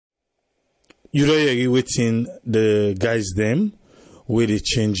You don't agree waiting the guys them where they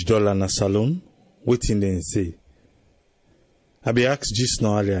change dollar na salon, waiting then say. I be asked just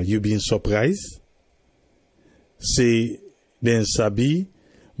now earlier, you been surprised? Say then sabi,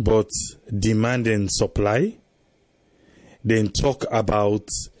 but demand and supply. Then talk about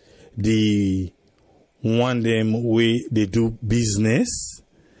the one them way they do business,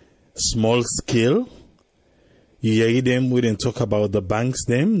 small scale. You hear them we then talk about the banks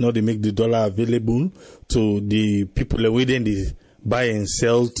them, now they make the dollar available to the people where then they buy and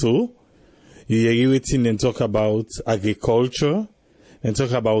sell to. You hear everything then talk about agriculture and talk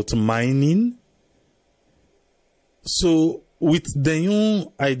about mining. So with the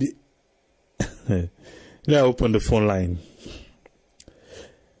young idea, let's open the phone line.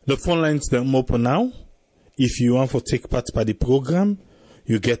 The phone lines them open now. If you want to take part by the program,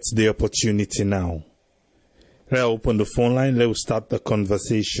 you get the opportunity now. Let's open the phone line. Let's start the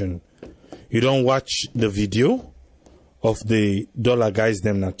conversation. You don't watch the video of the dollar guys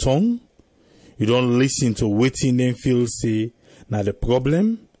them na tongue. You don't listen to waiting them feel say na the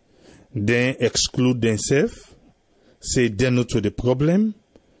problem. Then exclude themselves. Say they no to the problem.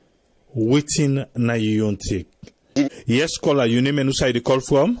 Waiting na you don't take. Yes, caller, your name and who's the call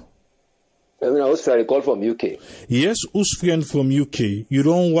from? I was trying to call from UK. Yes, who's friend from UK? You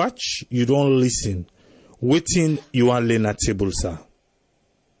don't watch, you don't listen. Waiting, you are laying at table, sir.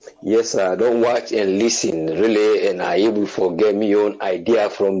 Yes, sir. I don't watch and listen, really, and I able to forget my own idea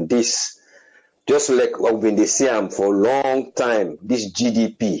from this. Just like I've been saying for a long time, this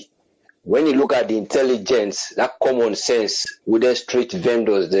GDP. When you look at the intelligence, that common sense with the street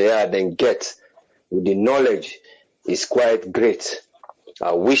vendors they are then get with the knowledge is quite great.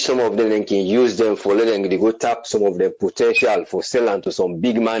 I wish some of them can use them for letting they go tap some of their potential for selling to some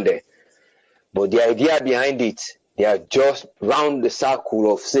big man there. But the idea behind it, they are just round the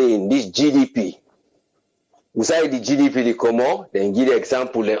circle of saying this GDP. Beside the GDP they come on, then give the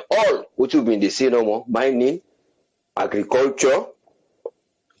example, then all what you've been saying no more, mining, agriculture,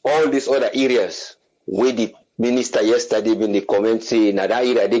 all these other areas where the minister yesterday been the comment saying that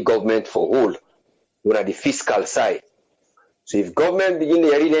area the government for whole, what are the fiscal side. So if government begin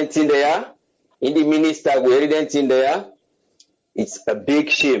the evidence in there, in the minister go evidence in there, it's a big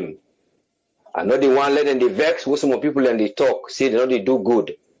shame. I know they want let them they vex with some people and they talk, say they know they do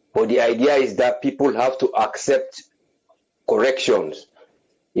good. But the idea is that people have to accept corrections.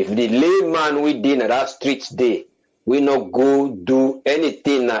 If the layman within that street day will not go do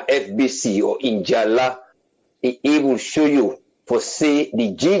anything na FBC or in Jala, it will show you for say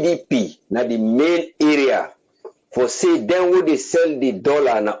the GDP na the main area. For say then would they sell the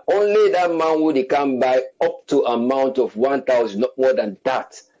dollar now only that man would they can buy up to amount of 1,000, not more than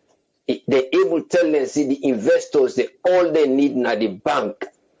that. They able to tell them, see the investors, they all they need na the bank.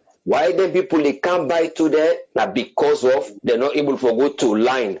 Why then people they can't buy to there? Now because of they're not able to go to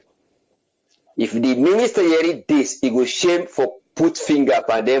line. If the minister hear this, he go shame for put finger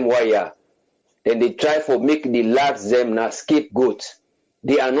upon them wire. Then they try for make the lads them now scapegoat.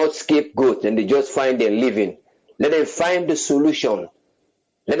 They are not scapegoat, and they just find them living. Let them find the solution.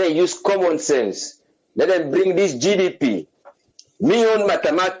 Let them use common sense. Let them bring this GDP. Me on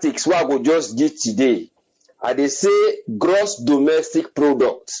mathematics, what I go just give today. They say gross domestic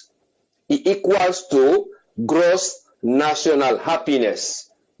product. It equals to gross national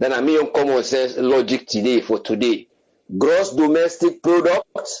happiness. Then I mean on common sense logic today for today. Gross domestic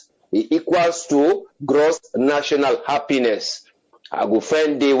product it equals to gross national happiness. I go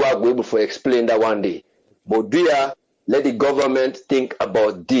find day where I go able to explain that one day. But let the government think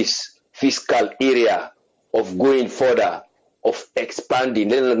about this fiscal area of going further, of expanding.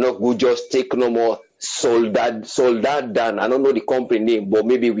 Let them not go just take no more soldad done. I don't know the company name, but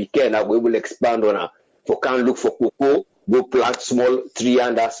maybe we can. We will expand on it. For can look for cocoa, go plant small tree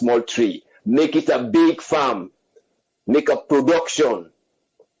and a small tree. Make it a big farm. Make a production.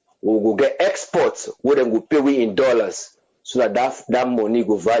 We will get exports where them will pay we in dollars so that money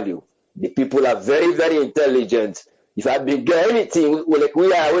go value. The people are very, very intelligent. If I bring anything, like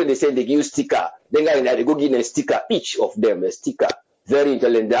we are when they say they give sticker, then they go give a sticker, each of them a sticker. Very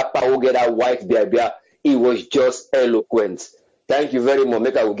intelligent. That power get that white baby. It was just eloquent. Thank you very much.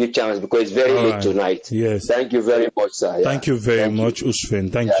 Make I will give chance because it's very late tonight. Yes. Thank you very much, sir. Yeah. Thank you very much,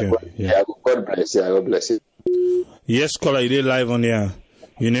 Usfen. Thank you. God bless you. God bless you. Yes, caller, you live on here.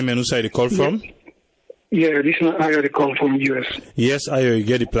 Your name and who side you call from? Yeah, this is Ayo, the call from US. Yes, Ayo, you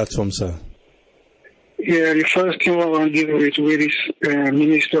get the platform, sir. Yeah, the first thing I want to give it with this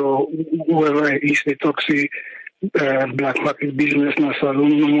minister or whoever it is, they talk say black market business, no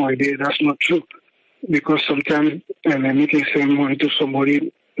salon, no more idea. That's not true. Because sometimes making send money to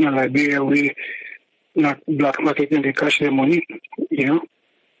somebody in Liberia, we not black market and they cash their money, you know.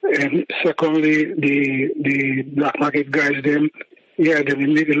 And secondly, the black market guys, them, yeah, they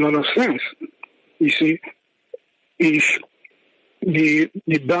will make a lot of sense. You see, if the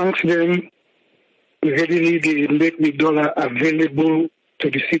banks then readily they make the dollar available to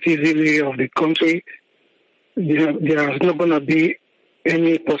the citizenry of the country, there is not going to be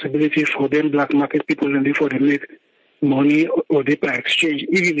any possibility for them black market people and therefore they make money or they per exchange.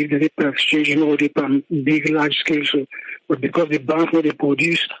 Even if they per exchange, you know, they per big large scale. So, but because the bank where they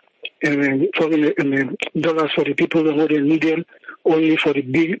produce foreign dollars for the people who they need them, only for the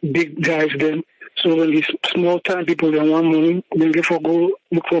big guys then. So when these small time people that want money, then therefore go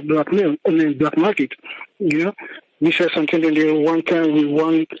look for blackmail and then black market. You know, we said something in there one time we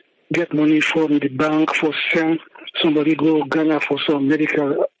want get money from the bank for send somebody go Ghana for some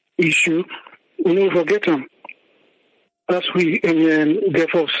medical issue. We never forget them. As we and then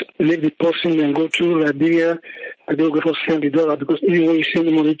therefore make the person and go to Liberia and they'll go for send the dollar because even when you send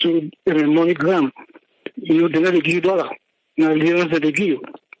the money to MoneyGram, you know, they never give you dollar. Now Leone that they give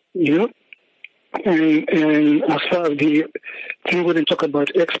you know. And as far as the thing we didn't talk about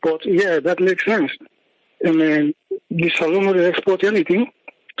export, yeah, that makes sense. And then the Salon will export anything,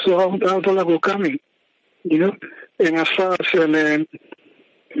 so how dollar will come in, you know? And as far as the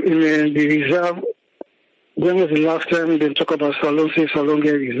reserve, when was the last time they talk about Salon, say Salon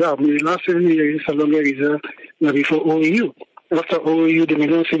get reserve? The last time they Salon get reserve, now before OAU. After OAU, they may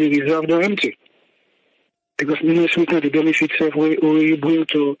not see the reserve, they're empty. Because we know the benefits of OAU bring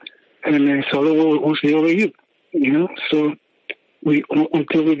to and Salon owns the OAU, you know. So we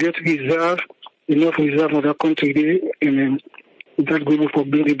until we get enough reserve for that country, and then that going for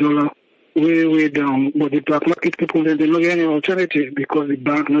bring the dollar way down. But the black market people then they don't get any alternative because the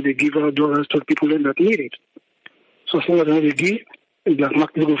bank now they give out dollars to people that need it. So as long as they give, the black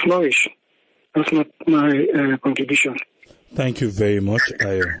market will flourish. That's my contribution. Thank you very much,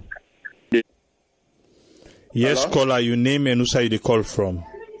 Ayo. Yes, hello? Caller, your name and who say you call from?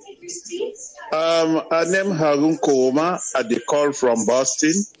 I name Harun Kooma at the call from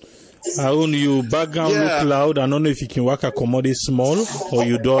Boston. Harun, you background look loud. I don't know if you can work a commodity small or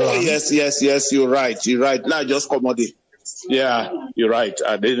you dollar. Oh, yes, you're right. Now just commodity. Yeah, you're right.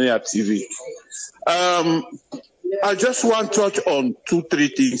 I didn't have TV. I just want to touch on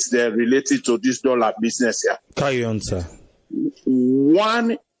 2-3 things there related to this dollar business here. Carry on, sir.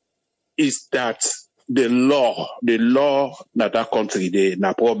 One is that the law that country, they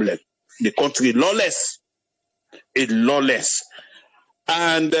no problem. The country lawless. It's lawless.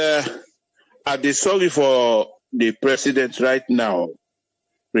 And I'm sorry for the president right now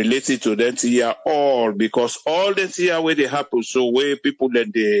related to that year all because all that year where they happen, so where people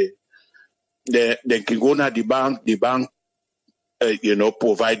that they can go to the bank,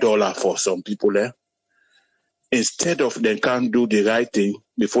 provide dollar for some people there. Instead of they can't do the right thing,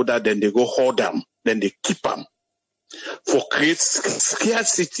 before that then they go hold them, then they keep them. For create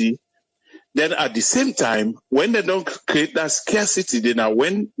scarcity, then at the same time, when they don't create that scarcity, then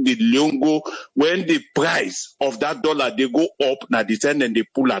when the Leone go, when the price of that dollar, they go up, now the time then they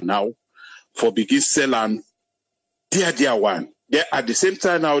pull it now, for begin selling dear one. Then at the same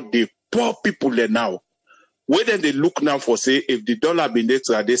time now, the poor people there now, when then they look now for say, if the dollar been there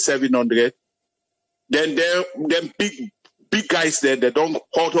today 700, then them big guys there, they don't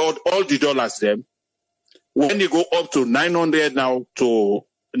hold all the dollars them. When they go up to 900 now to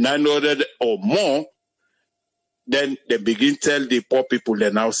 900 or more, then they begin tell the poor people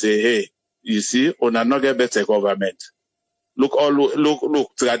they now say, hey, you see, on another better government. Look,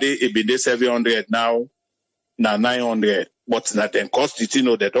 today it been 700 now 900. But that then cost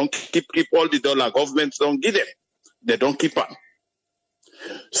it, they don't keep all the dollar. Governments don't give them. They don't keep them.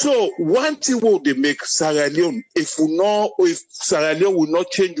 So one thing will they make Sierra Leone, if Sierra Leone will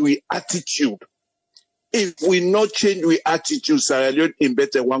not change with attitude, if we not change we attitude, Sierra Leone in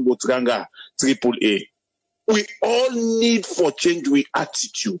better one go tranga AAA. We all need for change we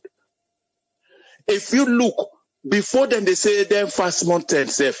attitude. If you look, before then they say them fast month and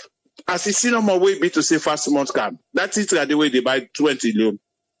safe. As you see no more way be to say fast month come. That's it the way they buy 20 Leone.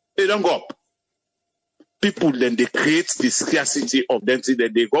 They don't go up. People then they create the scarcity of them.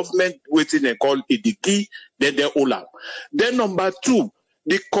 That the government waiting and call it the key, then they all out. Then number 2,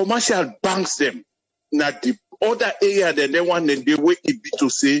 the commercial banks them. Now the other area that they want then they wait it be to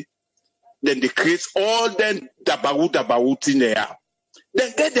say, then they create all them dabaru in there.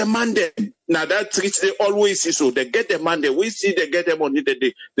 They get the man them. Now that treats they always see so. They get the man there. We see they get them money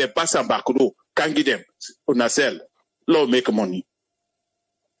that they pass them back. No, can't give them on a sell. Law make money.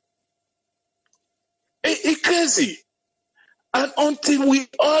 It's crazy. And until we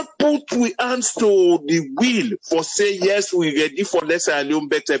all put we hands to the wheel for say, yes, we ready for less alone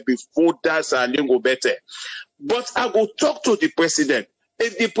better before that alone go better. But I go talk to the president.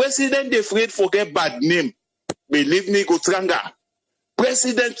 If the president afraid forget bad name, believe me, go tranga.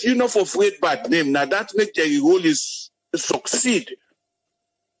 President, you know, for afraid bad name. Now that make Jerry Rollins succeed.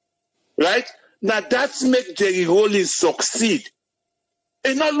 Right? Now that make Jerry Rollins succeed.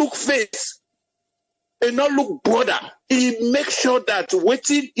 And not look face. And not look brother. He make sure that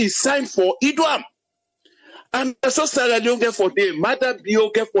waiting is signed for Idwam. And so Sarah Leone get for them. Mother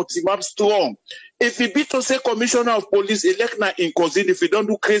Bio get for Timam strong. If he be to say commissioner of police elect na in cousin, if he don't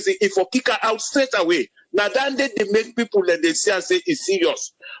do crazy, if for kick her out straight away. Now then they make people and they say it's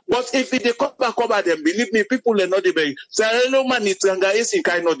serious. But if they come back over them, believe me, people are not the Sarah Leone man is tranga is in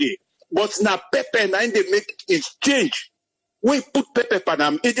kind of day. But now Pepe now they make it change. We put Pepe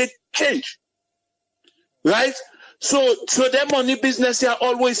Panam, it change. Right? So their money business here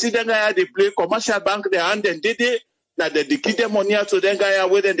always see them guy they play commercial bank their hand and they that they give them money out to them guy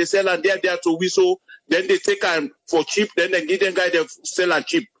where then they sell and they're there to whistle, then they take them for cheap, then they give them guy they sell and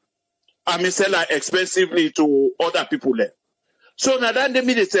cheap. I mean sell expensively to other people there. So now then they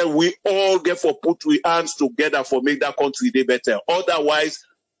mean they say we all get for put we hands together for make that country they better. Otherwise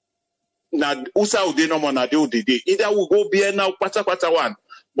now Usa Ude no more na de day. Either we go be now pata one,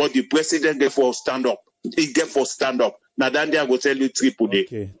 but the president get for stand up. He get for stand up. Now then I will tell you triple day.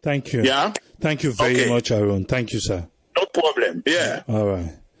 Okay, thank you. Yeah? Thank you very much, Aaron. Thank you, sir. No problem. Yeah. All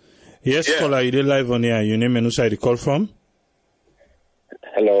right. Yes, caller, you did live on here. Your name and who side you call from?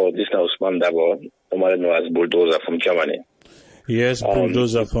 Hello, this is Usman Dabo, normally known as Bulldozer from Germany. Yes,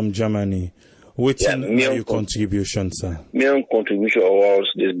 Bulldozer from Germany. What's your contribution, sir? My contribution was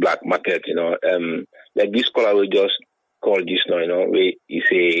this black market, like this caller will just call this now, where you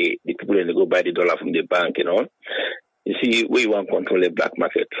say the people then they go buy the dollar from the bank, You see, we want to control the black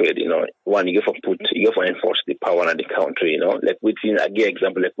market trade, One, you go for enforce the power of the country, Like within, I give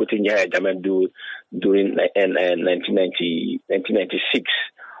example, like within Yahya Jammeh do during 1996,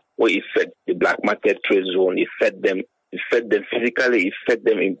 where he fed the black market trade zone, he fed them physically, he fed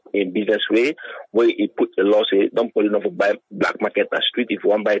them in business way, where he put the law, say, don't put enough buy black market on the street. If you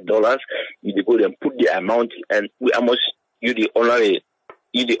want to buy dollars, you go there and put the amount, and we almost, you the only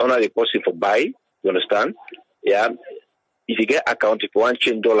person for buy, you understand? Yeah. If you get account, if you want to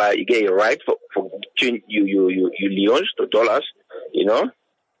change dollar, you get a right for change you Leones to dollars, You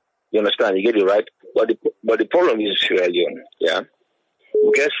understand? You get it right. But the problem is Sierra Leone, yeah.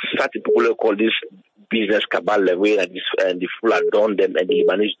 We get certain people who call this business cabal way, and the full are done them and the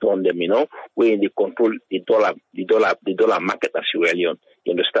Lebanese done them, where they control the dollar market of Sierra Leone.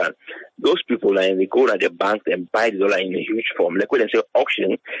 You understand? Those people they go to the bank and buy the dollar in a huge form. Like when they say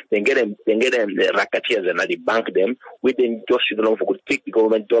auction, then get them the racketeers and they bank them. We then just for take the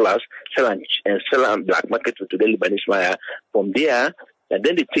government dollars, sell on black market to the Lebanese buyer. From there, and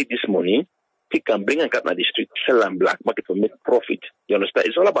then they take this money, and bring and cut on the street, sell on black market to make profit. You understand?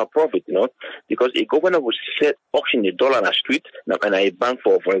 It's all about profit, because a governor will auction the dollar on the street and a bank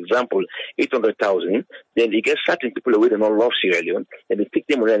for example, 800,000. Then they get certain people away they don't love Sierra Leone, and they take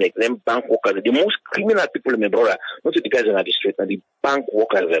them and like them bank workers, the most criminal people in my brother, not the guys on the street, and the bank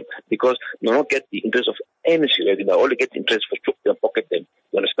workers them, because they don't get the interest of any Sierra Leone, they only get interest for choke them, pocket them.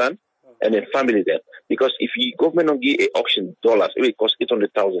 You understand? And then family them. Because if the government don't give a auction dollars, it costs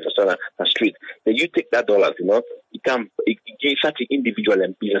 800,000 for selling a street. Then you take that dollars, it give such an individual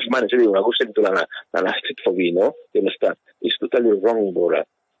and businessman and say, go sell it on a street for me, You understand? It's totally wrong, brother.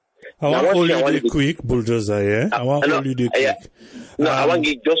 I want to hold you the quick, Bulldozer, yeah? I want to hold you the quick. No, I want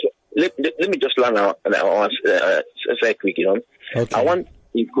you just, let me just learn now, and I want to say quick, Okay. I want to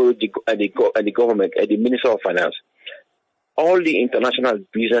encourage the government, the Minister of Finance, all the international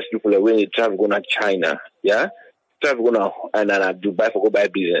business people are when they travel going to China, yeah? Travel going to Dubai for go buy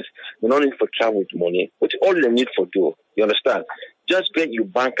business. You don't need for travel with money. What's all they need for do? You understand? Just get your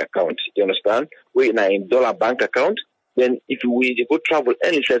bank account. You understand? Where in dollar bank account. Then if you go travel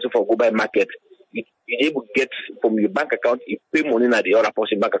any sense for go buy market, you able to get from your bank account, you pay money in the other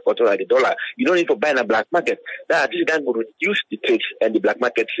person bank account or the dollar. You don't need for buy in a black market. That this guy will reduce the trade and the black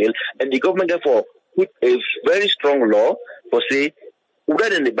market sale, and the government therefore put a very strong law for say, who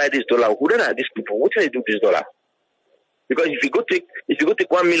then they buy this dollar, who then are these people, what can they do with this dollar? Because if you go take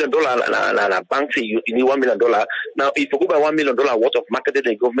 $1 million and a bank say you need $1 million, now if you go buy $1 million worth of market,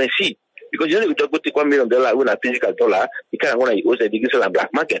 the government see. Because if you don't go take $1 million with a physical dollar, you can't go and use a digital and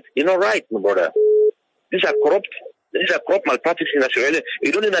black market. You're not right, my brother. These are corrupt malpractice in Australia.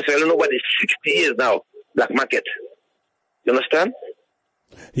 You don't in Australia nobody 60 years now, black market. You understand?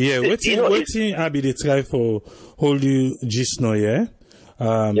 Yeah, waiting I be the try for hold you just now, yeah?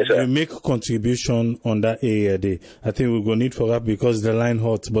 Yes, sir. You make contribution on that area there. I think we're gonna need for that because the line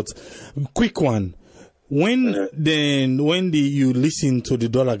hot. But quick one. When you listen to the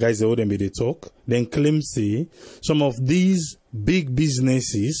dollar guys they wouldn't be they talk, then claim say some of these big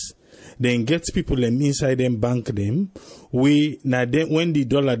businesses then get people them inside them bank them. When the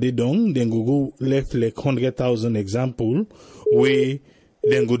dollar they down, then go left like 100,000 example,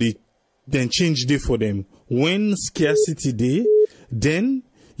 then change day for them. When scarcity day, then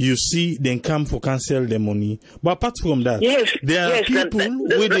you see then come for cancel the money. But apart from that, there are people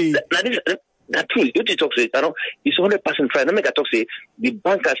where they. That's true. You talk say, it's 100% right. Let me talk say the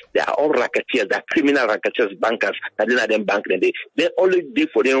bankers they are all racketeers, they are criminal racketeers, bankers that didn't them bank them. They only do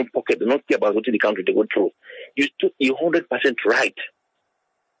for their own pocket. They don't care about what the country they go through. You're 100% right.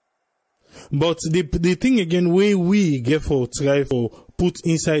 But the thing again, we get for try for put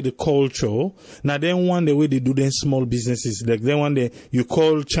inside the culture. Now then one the way they do them small businesses, like then one day you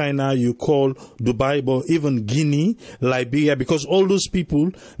call China, you call Dubai, but even Guinea, Liberia, because all those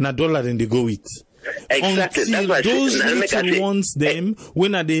people na dollar then they go with. Exactly. Until that's those little ones them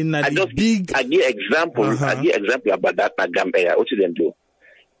when are they na the big. I give example. I give example about that na Gambia. What do them do?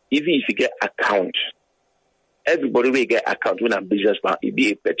 Even if you get account, everybody will get account when a businessman, it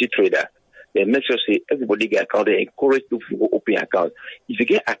be a petty trader. They make sure say everybody get account. They encourage people to go open account. If you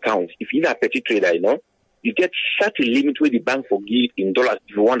get account, if you're a petty trader, you get such a limit where the bank forgive in dollars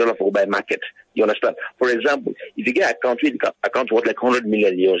if you $1 for buy market. You understand? For example, if you get account with account worth like 100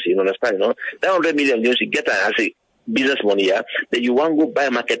 million euros, you understand? That 100 million euros you get as a business money, yeah. Then you want to go buy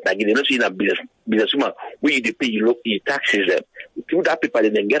a market again. You know, so in a businesswoman where you pay you taxes them. Through that paper,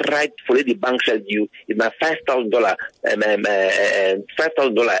 then get right for the bank sell you it's my $5,000,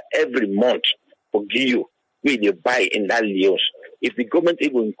 $5,000 every month for give you when you buy in that years. If the government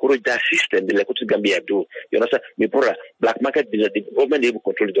able to encourage that system, they like what Gambia do. You understand? Me brother, black market business, the government able to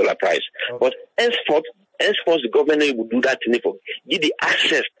control the dollar price. Okay. But henceforth, the government able to do that thing for give the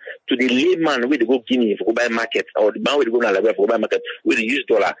access to the layman where they go Guinea for go buy market, or the man where they go to Liberia for go buy market where they use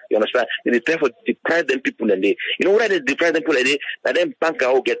dollar. You understand? They try for deprive them people and they, where they deprive them people and they, that them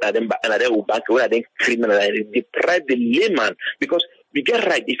banker will get at them and they will bank where they criminal and they deprive the layman because we get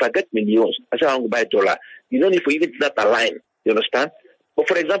right. If I get millions, I say I want to buy dollar. You don't need for even that align. You understand? But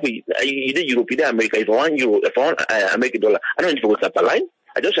for example, you did Europe, you did America. If I want euro, if I want American dollar, I don't need to go to that line.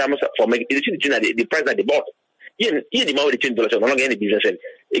 I just say how much for America. You see the price that they bought. Here the man with the change dollars, so no longer any business.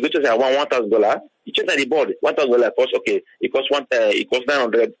 You go to say I want $1,000. You check that they bought $1,000 cost. Okay, it costs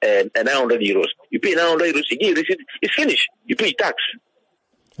 900 euros. You pay 900 euros. You give receipt. It's finished. You pay tax.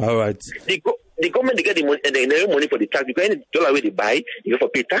 All right. The government they get the money for the tax because any dollar where they buy, you have to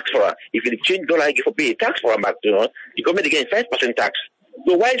pay tax for it. If you change dollar, you have to pay tax for it back. The government they get 5% tax.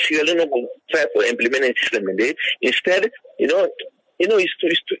 So why Sierra Leone not try to implement a system instead?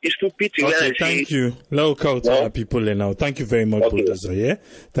 It's too pity. Okay, thank you. Local people now. Thank you very much, Bulldozer. Yeah,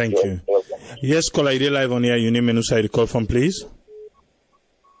 thank you. Yes, caller, you live on here. Your name and who side you call from, please.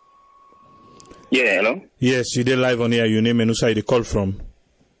 Yeah, hello. Yes, you did live on here. Your name and who side you call from.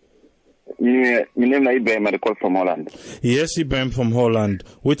 Yeah, my name is Ibrahim. I call from Holland. Yes, Ibrahim from Holland.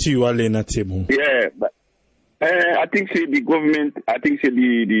 What you are laying at table? Yeah, but I think say the government. I think say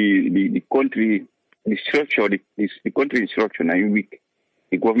the country, the structure, the country structure now weak.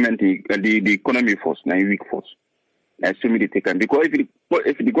 The government, the economy force now weak force. I assume they take because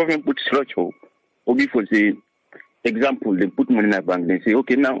if the government put structure, or before say example, they put money in a bank. They say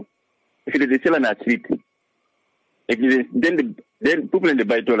okay now, if they sell on a street, then people in the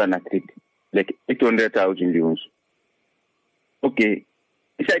buy dollar on a street. Like 800,000 euros. Okay,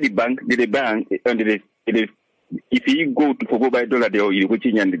 inside the bank, if you go to buy dollar, you go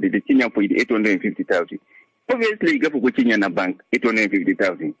change and the change for 850,000. Obviously, you go for change in a bank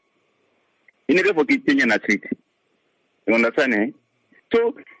 850,000. You never for change in a street. You understand? Eh?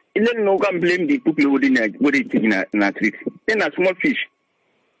 So, you no can blame the people who didn't change in a street. Then a small fish.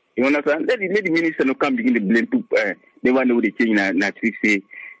 You understand? Let the minister no come begin to blame people. They want to change in a street. Say.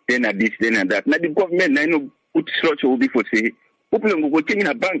 Then at this, then at that. Now the government, I know, put structure will be for say, people will go change in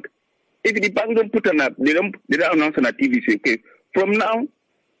a bank. If the bank don't put on up, they don't announce on a TV say, okay, from now,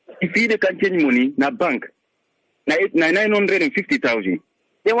 if they can change money in a bank, now 950,000,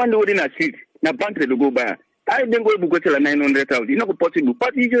 they want to go in a seat, na bank they go buy. I then go to sell 900,000. It's not possible.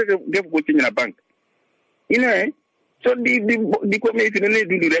 But you just get go change in a bank. So the government, if you don't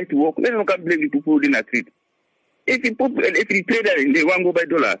do the right work, then you can blame the people in a street. If the trader they want to go buy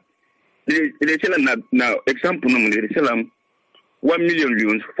dollar, they sell them now. Example, they sell them 1 million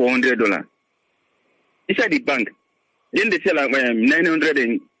euros $400. Inside the bank, Then they sell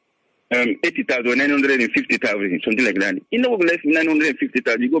 980,000, 950,000, something like that. In no less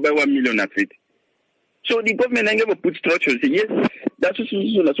 950,000, you go buy 1 million at it. So the government ain't ever put structures. Say, yes, that's what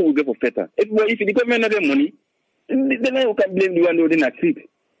we go for better. If the government not have money, then you can blame the one holding at it.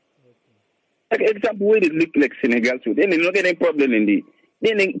 Like example, where they look like Senegal, so then they not get any problem in the.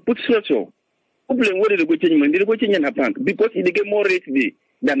 Then they put structure. Problem where they go change money, they go change in a bank because they get more rate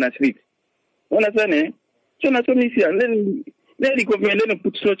than a street. Understand, eh? So that's what we see. And then the government then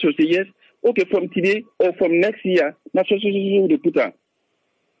put structure. Say yes, okay, from today or from next year, that's what they put out.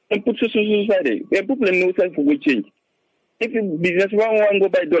 And put social side. When people know self will change. If the business one go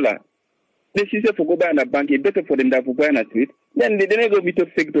buy dollar, they see for go buy in a bank, it's better for them than for buy in a street. Then they don't go be to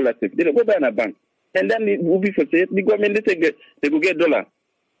fake dollar safe. They go buy in a bank. And then it will be for safe. The government they say they go get dollar.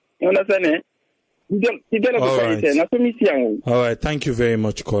 You understand, eh? All right. Thank you very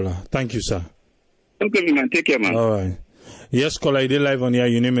much, caller. Thank you, sir. Okay, man. Take care, man. All right. Yes, caller, you did live on here.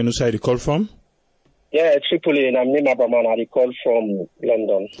 Your name and who side you call from? Yeah, Tripoli, and I'm named Abraman. I call from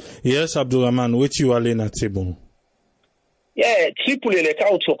London. Yes, Abdulrahman, what you are in at table? Yeah, Tripoli, like I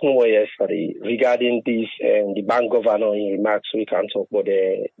was talking about yesterday regarding this the bank governor in remarks. We can talk about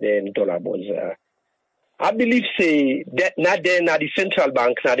the dollar bonds. I believe say that not then at the central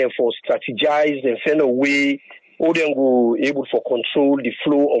bank now therefore strategize and find a way how they go able to control the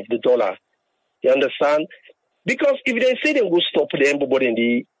flow of the dollar. You understand? Because if they say they will stop them, but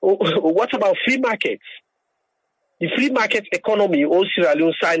what about free markets? The free market economy also Sierra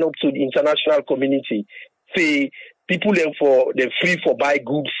Leone sign up to the international community. Say people them for they're free for buy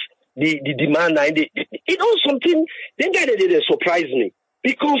goods. The demand and something. Then they surprise me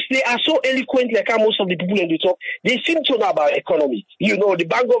because they are so eloquent. Like most of the people in the talk, they seem to know about economy. You know, the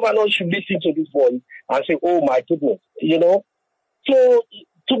bank governor should listen to this voice and say, "Oh my goodness," you know. So.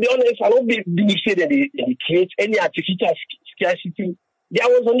 To be honest, I don't believe that they create any artificial scarcity. There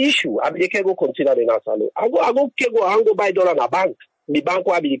was an issue. I mean, they can go consider the national. I go buy dollar in a bank. The bank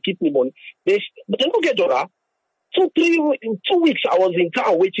will be keep me money. But they don't get dollar. 2 weeks I was in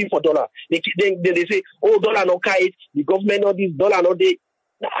town waiting for dollar. Then they say, oh, dollar no kite. The government not this, dollar not they.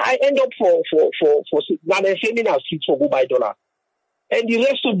 I end up for now they're sending us for go buy dollar. And the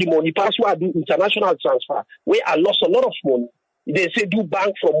rest of the money, pass where I do international transfer, where I lost a lot of money. They say do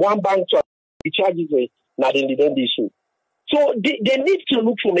bank from one bank to the charges now then the issue. So they need to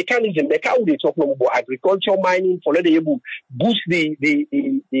look for mechanism. Like how they talk about agriculture, mining, for let able boost the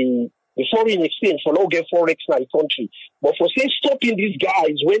foreign exchange for not get forex in the country. But for say stopping these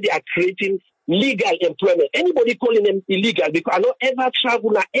guys when they are creating legal employment, anybody calling them illegal because I don't ever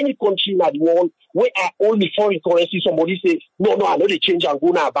travel to any country in the world where are only foreign currency. Somebody say no, I know they change and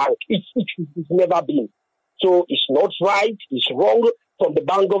go to a bank. It's never been. So it's not right, it's wrong from the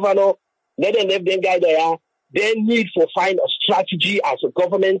bank governor. Let them have them guy there. They need to find a strategy as a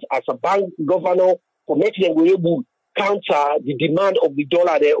government, as a bank governor, for making them able to counter the demand of the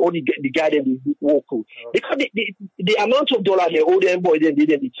dollar they only get the guy that they work with. Because the amount of dollar they owe them boy then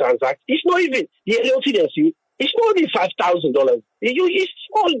they transact. It's not even the LLC, it's not even $5,000. It's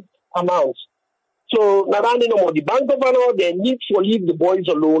small amounts. So now the bank governor they need to leave the boys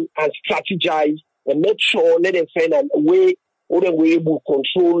alone and strategize. And make sure let them find a way or they were able to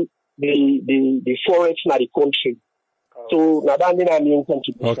control the forex in the country. So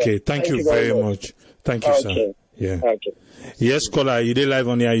okay, thank you very much. Thank you, sir. Yeah. Okay. Yes, caller, you did live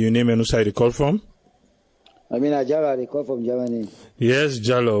on here. Your name and who side you call from? I mean, Jalo, they call from Germany. Yes,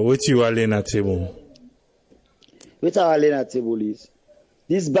 Jalo. What you are laying at table? What our laying at table is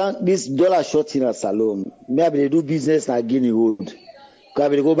this dollar short in a salon. Maybe they do business in Guinea Road.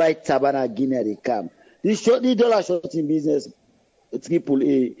 Because they go buy Tabana Guinea, they come. This dollar shorting business,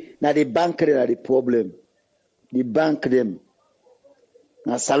 AAA, now the bank them are the problem. The bank them.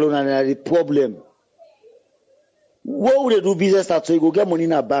 Now salon are the problem. What would they do business that so you go get money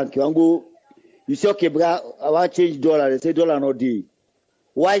in a bank? You say, okay, bro, I want to change dollar. They say dollar not there.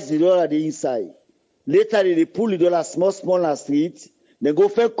 Why is the dollar the inside? Later they pull the dollar small on the street. They go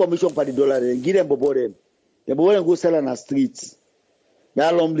fake commission for the dollar. They give them bobo them. The bobo them go sell on the streets.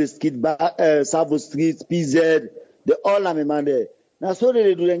 That Lumley Street, Savo Street, PZ, they all are man there. Now so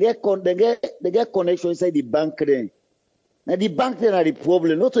they do, they get connection inside the bank then. Now the bank then are the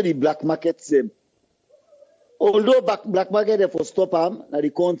problem, not to the black market same. Although black market they for stop them, now the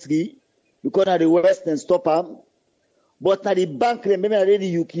country, because now the West and stop them. But now the bank then, maybe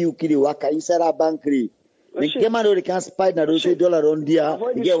already UK the waka inside that bank then. They came out they can spy now they say dollar on there,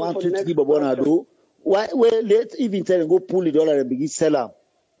 they get 1, 2, 3 babona do. Why let's even tell them go pull the dollar and begin sell them.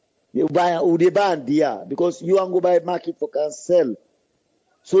 They buy there because you want to go buy market for can sell.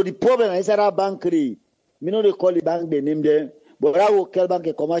 So the problem is that our bank Me know they call the bank, they name them. But I will call bank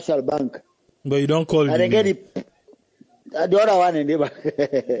a commercial bank. But you don't call and the then get the other one in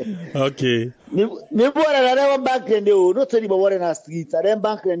the Okay. Me bought another one bank and they will not tell you about what in the streets. And then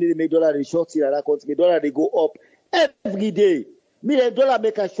bank and they make dollar in short here. That the dollar they go up every day. Me the dollar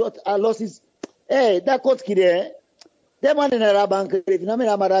make a short losses. Hey, that cost there. Them one in a bank. If you know me,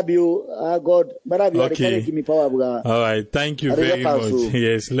 I'm God. Marabio, Okay. give me power. All right. Thank you very much.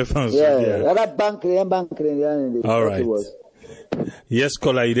 Yes, Lefanso. Yeah. That bank. All right. Yes,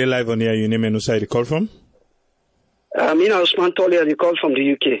 caller, you live on here. Your name and who you call from? Mina Usman Toli, I call from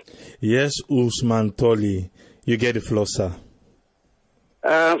the UK. Yes, Usman Toli. You get the floor, sir.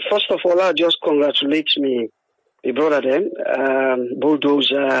 First of all, I just congratulate me, the brother them,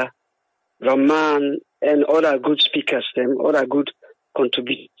 Bulldozer, Rahman, and other good speakers them, other good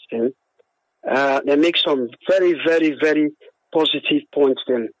contributors them. They make some very, very, very positive points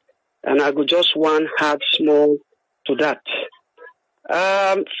them. And I could just one add small to that.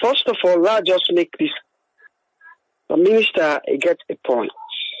 First of all, I just make this. The minister gets a point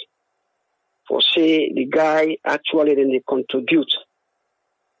for say the guy actually then they contribute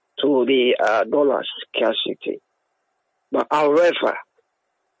to the dollar scarcity. But however,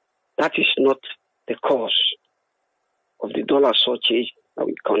 that is not the cause of the dollar shortage in our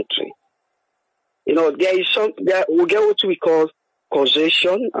country. You know, there is we get what we call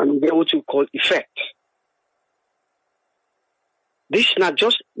causation and we get what we call effect. This is not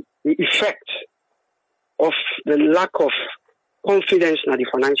just the effect of the lack of confidence in the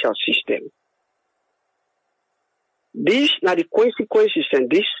financial system. These are the consequences and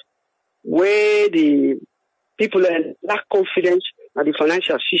this where the people lack confidence in the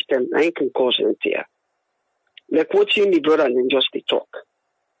financial system and can cause it here. Like what you mean, brother, and just the talk.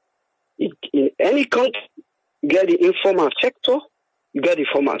 In any country, you get the informal sector, you get the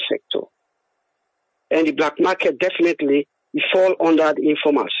formal sector. And the black market definitely fall under the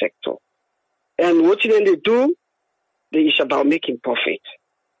informal sector. And what then they do is about making profit.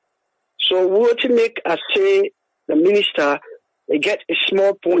 So what to make us say the minister they get a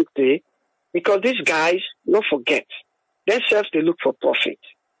small point there because these guys don't forget themselves they look for profit.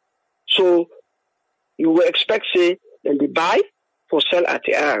 So you will expect say then they buy for sell at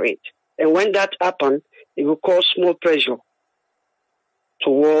the higher rate. And when that happens, it will cause small pressure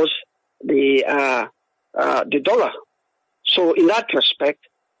towards the dollar. So in that respect,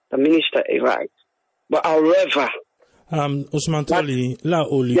 the minister is right. But however, Usman Toli, la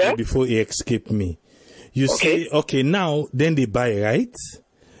only before he escape me. You say, okay, now then they buy, right?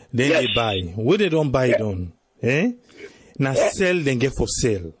 Then they buy. What they don't buy done, now sell then get for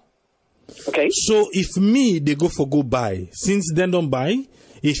sale. Okay. So if me they go for go buy, since then don't buy,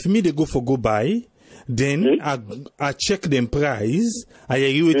 if me they go for go buy, then I check them price, I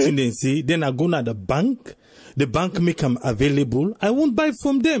agree with them say, then I go to the bank make them available, I won't buy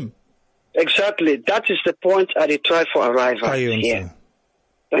from them. Exactly. That is the point I try for arrival here.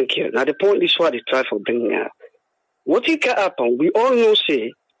 Thank you. Now the point is what I try for bringing up. What it can happen, we all know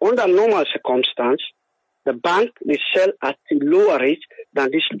say, under normal circumstance, the bank they sell at a lower rate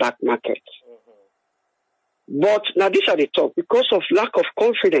than this black market. But now these are the talk because of lack of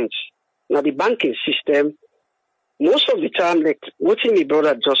confidence. Now the banking system, most of the time, like what my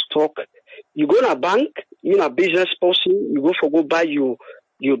brother just talk, you go to a bank, you're a business person, you go buy your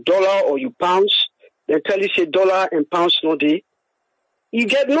dollar or your pounds, they tell you say dollar and pounds no day. You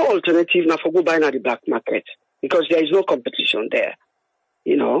get no alternative now for go buy na the black market because there is no competition there,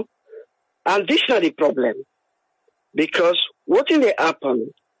 you know. And this is not the problem because what will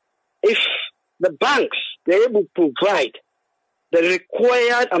happen if the banks they're able to provide the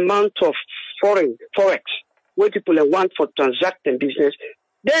required amount of forex where people want for transacting business,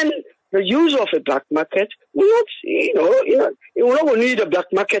 then the use of a black market will not, it will not need a black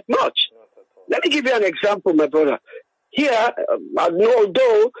market much. Let me give you an example, my brother. Here,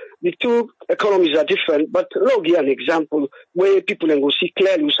 although the two economies are different, but I'll give you an example where people can go see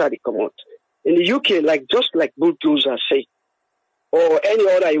clearly how they come out. In the UK, just like Bulldozer say, or any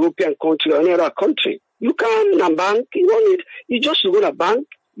other European country or any other country, you can bank, you don't need, you just go to a bank,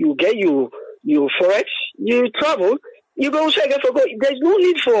 you get your forex, you travel, you go say, there's no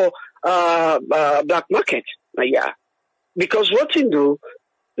need for black market. Because what you do,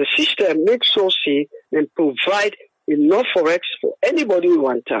 the system makes sure see and provide enough forex for anybody who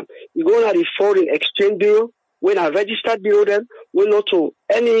want them. You go to the foreign exchange bill, when I registered bill them, we not to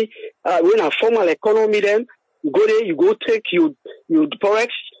any when I formal economy them, you go there, you go take your forex,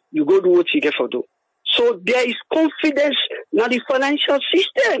 you go do what you get for do. So there is confidence in the financial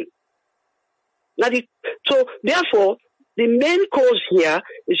system. So therefore, the main cause here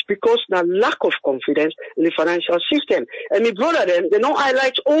is because the lack of confidence in the financial system. And my brother, they don't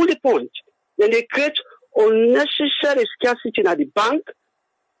highlight all the points. Then they create unnecessary scarcity at the bank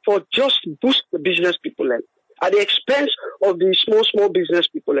for just boost the business people at the expense of the small business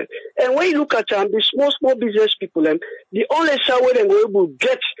people. And when you look at the small business people, the only way they will able to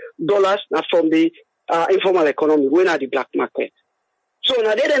get dollars from the informal economy, when at the black market. So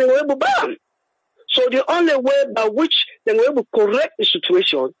now they will able to buy them. So the only way by which they will able to correct the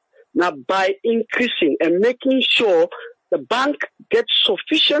situation now by increasing and making sure the bank gets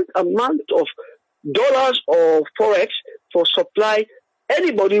sufficient amount of dollars or forex for supply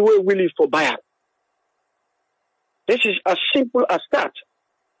anybody who is willing for buyer. This is as simple as that.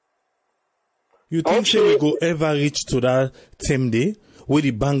 You think we go ever reach to that same day where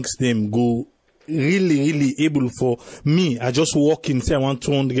the banks them go really able for me? I just walk in, say I want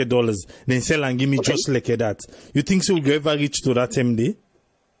 $200, then sell and give me just like that. You think so we go ever reach to that same day?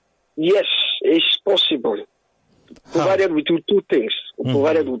 Yes, it's possible. Provided we do two things.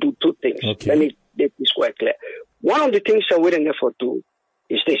 Provided we do two things. Okay. Let me make this quite clear. One of the things that we're going to do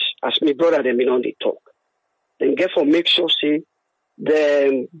is this. As my brother them on the talk. Then get for make sure say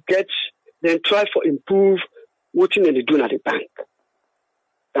then try for improve what they do at the bank.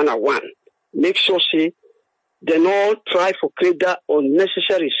 That's one. Make sure say they not try for create that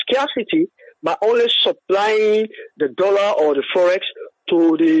unnecessary scarcity by only supplying the dollar or the forex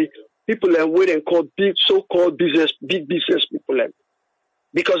to the people and what they call big so-called big business people.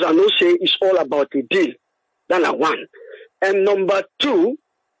 Because I know say it's all about the deal. That's one. And number two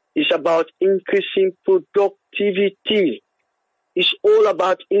is about increasing productivity. It's all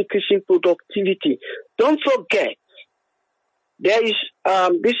about increasing productivity. Don't forget, there is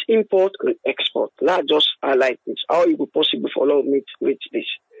this import and export. Let just highlight this. How it will possible for all me to reach this.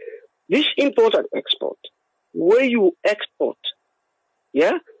 This import and export, where you export,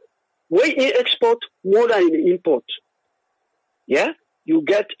 yeah, where you export more than you import, yeah, you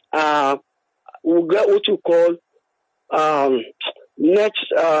get what you call net.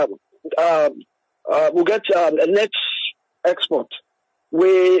 We get a net export,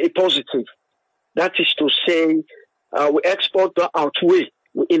 way positive. That is to say, we export the outweigh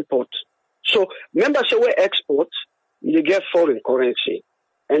we import. So remember, say we export, you get foreign currency,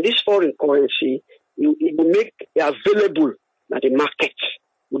 and this foreign currency you will make available at the market.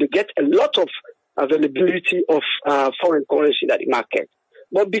 We get a lot of availability of foreign currency at the market.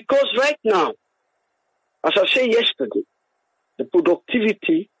 But because right now, as I said yesterday, the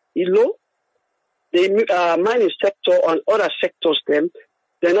productivity is low. The mining sector and other sectors,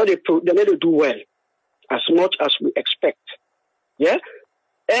 they not do well as much as we expect. Yeah,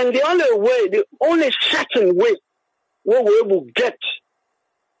 and the only certain way where we will get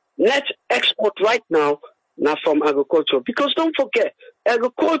net export right now from agriculture. Because don't forget,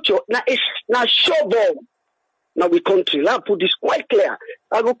 agriculture now is now showball. Now we country. Let put this quite clear.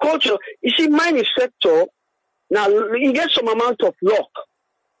 Agriculture, you see, mining sector. Now, you get some amount of luck.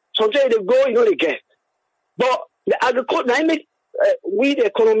 Sometimes they go, they get. But the agriculture, we the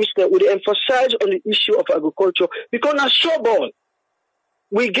economists, we emphasize on the issue of agriculture because now showball,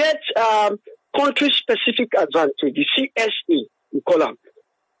 we get country-specific advantage, the CSE, we call them.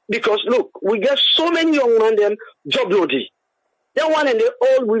 Because look, we get so many young men, them job loading. Then one and they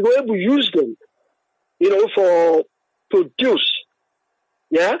all, we were able to use them, for produce.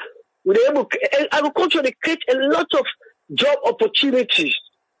 Yeah? Agriculture, they create a lot of job opportunities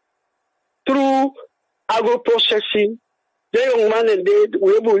through agro-processing. The young man and they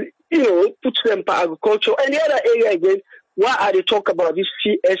were able, put them for agriculture. And the other area again, why are they talk about this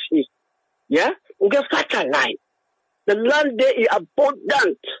CSE? Yeah? We get fertilizer. The land there is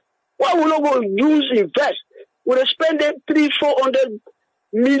abundant. Why will not go invest? We're spending $300-400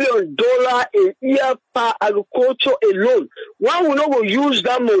 million a year per agriculture alone. Why will not go use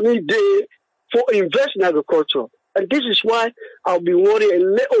that money there for invest in agriculture? And this is why I'll be worried a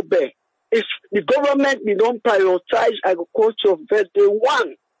little bit. If the government don't prioritize agriculture from day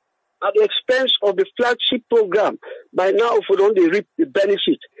one at the expense of the flagship program, by now if we don't reap the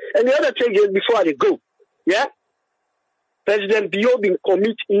benefit. And the other thing is before they go, yeah, President Bio been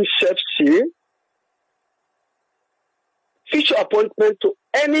commit himself to future appointment to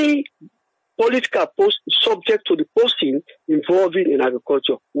any political post subject to the posting involving in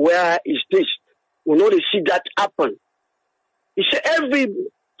agriculture. Where is this? We know they see that happen. He said every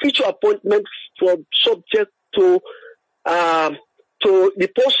future appointment for subject to the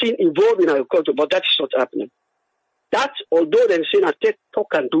posting involved in agriculture, but that is not happening. That, although they're saying I take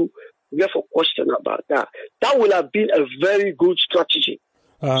talk and do, we have a question about that. That would have been a very good strategy.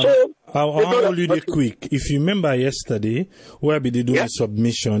 I'll hold you there quick. If you remember yesterday, where we did do the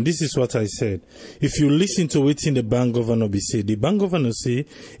submission, this is what I said. If you listen to it in the bank governor be say, the bank governor say,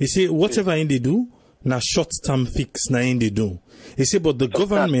 he say, whatever in they do, na short-term fix na in they do. He say, but the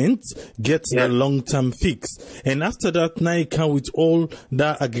government gets the long-term fix. And after that, now it come with all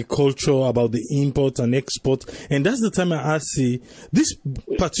that agriculture about the import and export. And that's the time I ask you, this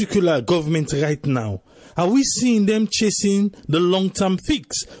particular government right now, are we seeing them chasing the long-term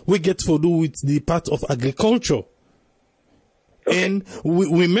fix we get for do with the part of agriculture? Okay. And we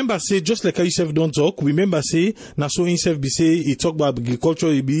remember say, just like yourself don't talk, remember say, na so himself be say, he talk about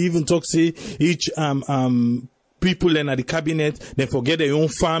agriculture, he be even talk say, each, people in the cabinet, they forget their own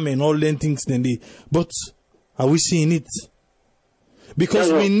farm and all them things, then they, but are we seeing it?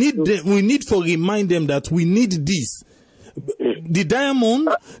 Because we need to remind them that we need this. The diamond,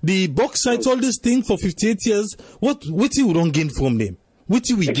 the bauxite, all these things for 58 years, what we don't gain from them? What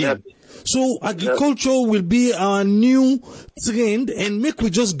we gain? So agriculture will be our new trend, and make we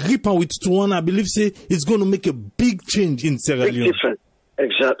just grip on with one. I believe say it's going to make a big change in Sierra Leone. Different.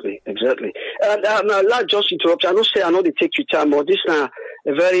 Exactly. I'll just interrupt. I know they take your time, but this is a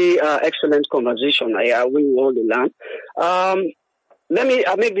very excellent conversation. I will all the land.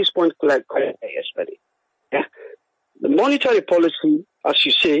 I make this point clear yesterday. Yeah, the monetary policy, as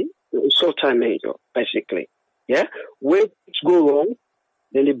you say, is so time major, basically. Yeah, when things go wrong,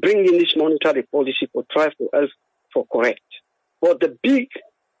 then they bring in this monetary policy for try for help for correct. But the big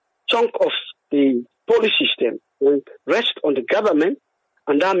chunk of the policy system will rest on the government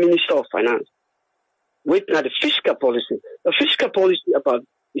and that Minister of Finance. Wait now, the fiscal policy. The fiscal policy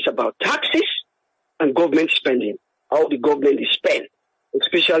is about taxes and government spending, how the government is spent,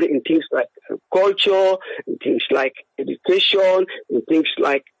 especially in things like culture, in things like education, in things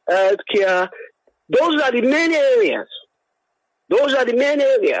like healthcare. Those are the main areas.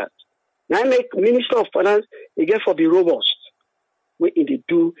 Now I make Minister of Finance, they get for be robust. What they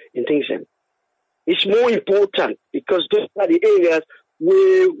do in things. It's more important because those are the areas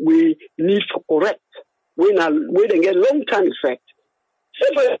where we need to correct. We then get long-term effect.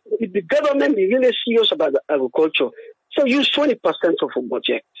 So if the government is really serious about the agriculture, so use 20% of a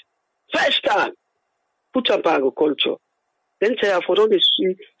budget. First time, put up agriculture. Then say, for all this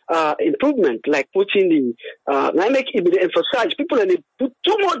improvement, like putting the, I make it emphasize, people and they put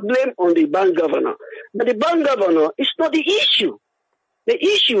too much blame on the bank governor. But the bank governor is not the issue. The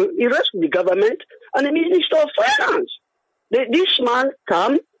issue is rests with the government and the Minister of Finance. This man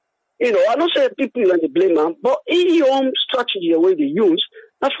come, I don't say people and they blame him, but any own strategy the way they use,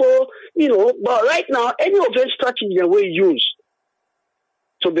 therefore, but right now, any of them strategy the way you use,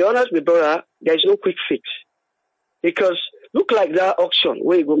 to be honest, my brother, there is no quick fix. Because look like that auction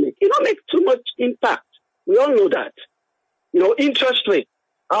where you go make. It don't make too much impact. We all know that. Interest rate,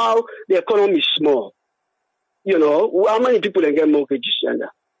 how the economy is small. How many people can get mortgages and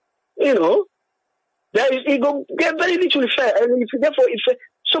that? It go get very little effect. And if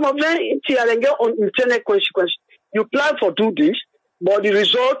some of them get on internet consequences, you plan for do this, but the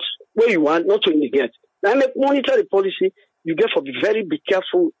results where you want not to get. Now make monetary policy, you get for be very be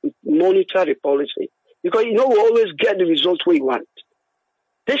careful with monetary policy. Because we always get the results we want.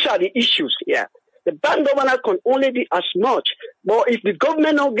 These are the issues here. The bank governor can only be as much, but if the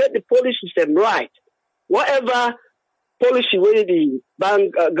government don't get the policy system right, whatever policy where the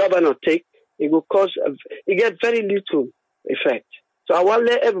bank governor take, it will cause it get very little effect. So I want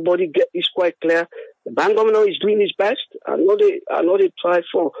to let everybody get this quite clear. The bank governor is doing his best. I know they try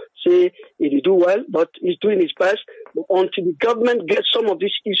for say he do well, but he's doing his best. But until the government gets some of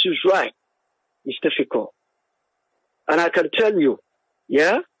these issues right, it's difficult. And I can tell you,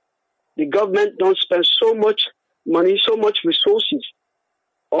 the government don't spend so much money, so much resources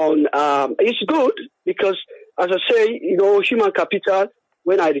on, it's good because, as I say, human capital,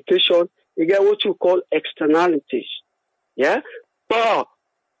 when education, you get what you call externalities. Yeah? But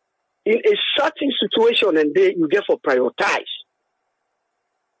in a certain situation and day, you get for prioritize.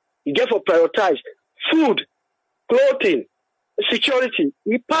 Food, clothing, security,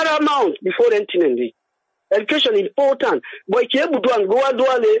 is paramount before anything. Education is important, but if you able to go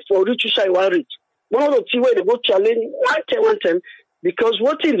for rich side one rich, one of the two way they go challenge one time because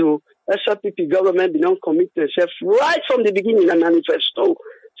what you do, SRPP government did not commit themselves right from the beginning in the manifesto,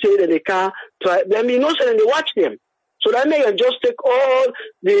 say that they can't try. They they watch them. So that may just take all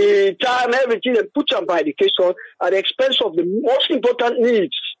the time, everything, and put up by education at the expense of the most important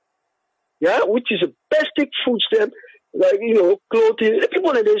needs. Which is a basic food step. Like, clothing. The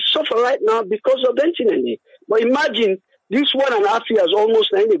people that they suffer right now because of anything. But imagine this 1.5 years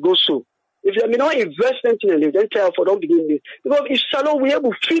almost now they go so. If they may not invest anything in it, then tell for don't begin this. Because if Salon we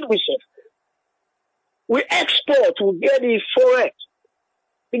able to feed with stuff, we export, we get the forex.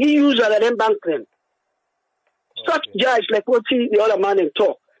 We can use that and then bank them. Strategize like what the other man and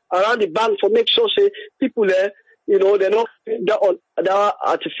talk around the bank for make sure say people there, you know, they're not that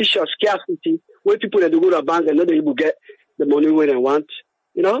artificial scarcity where people that go to a bank and not able to get the money where they want,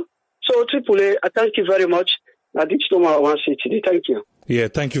 you know. So AAA, I thank you very much. I did so much I want to say today. Thank you. Yeah,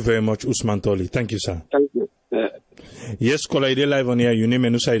 thank you very much, Usman Toli. Thank you, sir. Thank you. Yes, caller, you live on here. Your name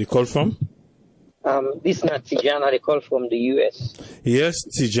and who side you call from? This is not Tijan. I call from the US. Yes,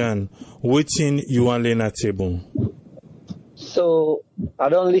 Tijan. Waiting you want learn at table. So I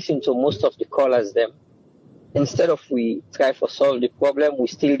don't listen to most of the callers them. Instead of we try to solve the problem, we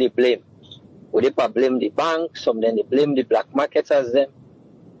still they blame. We they blame the bank, some then they blame the black marketers them.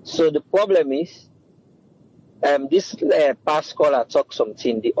 So the problem is, this past caller talk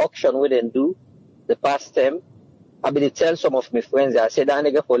something, the auction we then do, the past term, I been tell some of my friends that I said that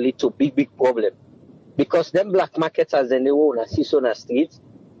nigga for lead to big problem. Because them black marketers then they own a see on a street,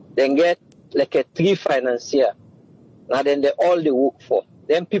 then get like a 3 financier. Now then they all they work for.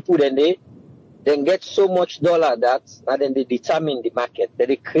 Then people then they get so much dollar that now then they determine the market. That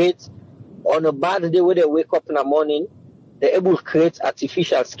they create on a bad day where they wake up in the morning, they're able to create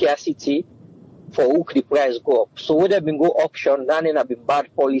artificial scarcity for hook the price go up. So when they've been go auction, that ain't have been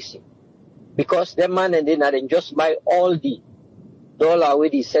bad policy. Because them man and then just buy all the dollar where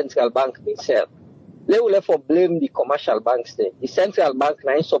the central bank may sell. They will therefore blame the commercial banks there. The central bank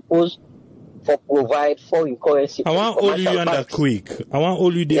now is supposed for provide foreign currency. I want all you under quick. I want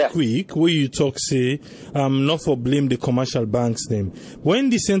all you there quick where you talk say not for blame the commercial banks them.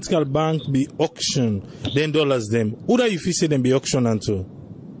 When the central bank be auction, then dollars them. Who do you feel say them be auction unto?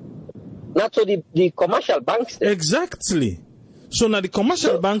 Not to the commercial banks them. Exactly. So now the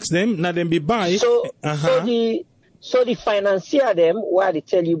commercial banks them now them be buy. So the financier them why they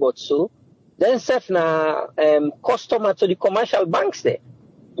tell you about so then self na customer to the commercial banks there.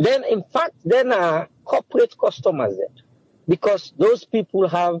 Then in fact then are corporate customers there. Because those people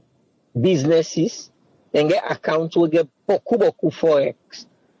have businesses and get accounts will get boku forex.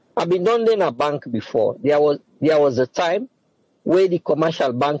 I've been done in a bank before. There was a time where the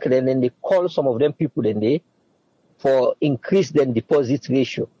commercial bank then they call some of them people then they for increase their deposit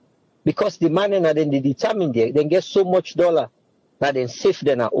ratio. Because the money now then they determine they get so much dollar that then safe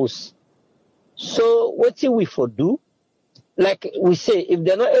than us. So what do we for do? Like we say, if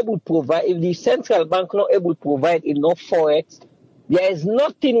they're not able to provide, if the central bank not able to provide enough forex, there is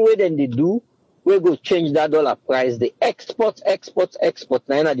nothing where then they do, we go change that dollar price. They export,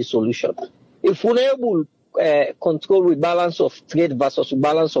 now the solution. If we're not able to control the balance of trade versus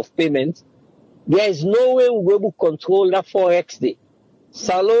balance of payment, there is no way we'll be able to control that forex day.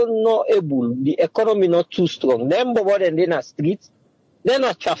 Salon not able, the economy not too strong. Then but and then a street, then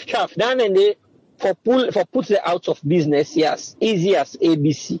a chaff. Then and they for put them out of business, yes, easy as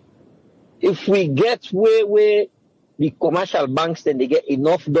ABC. If we get where the commercial banks then they get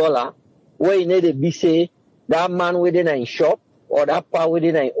enough dollar, where you need to be say that man within a shop or that power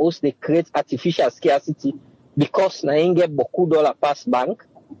within a house, they create artificial scarcity because now you get boku dollar pass bank.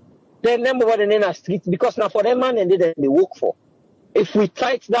 Then number one in a street because now for them man and they work for. If we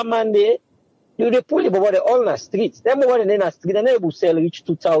tight that man there, they pull it over the all in the street. Them one in a street, they're able to sell reach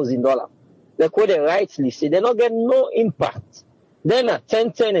 $2,000. Like what they rightly say, they not get no impact. Then at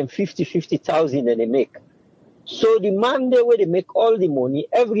 10 and 50,000 that they make. So the man there where they make all the money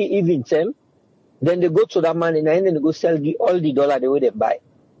every evening time, then they go to that man and then they go sell all the dollar the way they buy.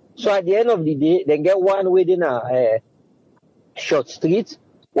 So at the end of the day, they get one within a short street,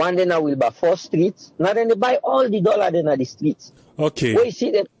 one then a Wilberforce street. Now then they buy all the dollar then at the streets. Okay. Where you see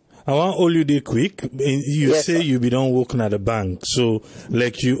them. I want all you do quick. You Yes, say sir. you be done working at the bank, so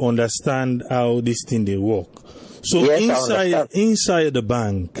like you understand how this thing they work. So Yes, I inside the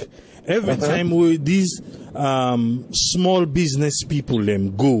bank, every time these small business people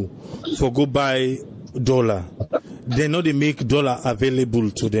them go buy dollar, they know they make dollar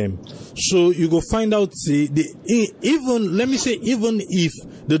available to them. So you go find out even if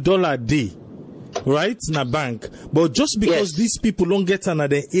the dollar day. Right na bank, but just because these people don't get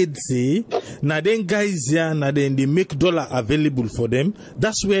another aid, now then guys here, now then they make dollar available for them.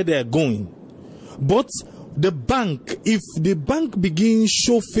 That's where they are going. But the bank, if the bank begins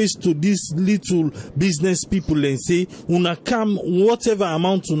show face to these little business people and say, una come, whatever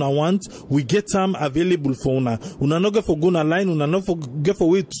amount una want, we get them available for una. Una not get for go na line, una not for get for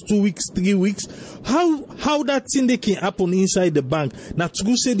wait 2 weeks, 3 weeks. How that thing they can happen inside the bank? Now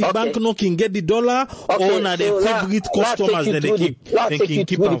to say the bank no can get the dollar, or na the favorite customers that they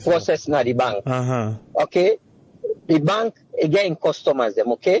keep the process na the bank. Okay, the bank again customers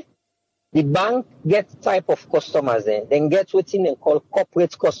them. Okay. The bank get type of customers then get what they call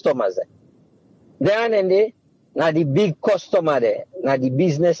corporate customers then and they now the big customer there, now the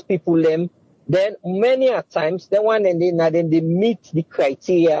business people them, then many a times the one and they now then they meet the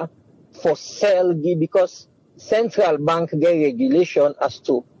criteria for sell because central bank get regulation as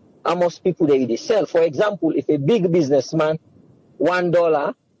to how much people they sell. For example, if a big businessman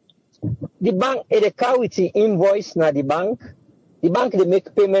 $1, the bank they carry the invoice now the bank they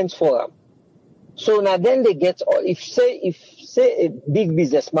make payments for them. So now then they get, if say a big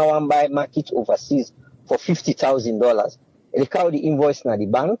businessman want buy market overseas for $50,000, they carry the invoice now the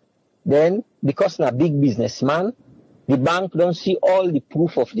bank. Then because now big businessman, the bank don't see all the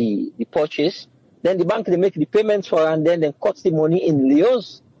proof of the purchase. Then the bank they make the payments for and then they cut the money in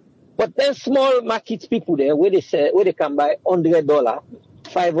Leos. But then small market people there where they can buy $100,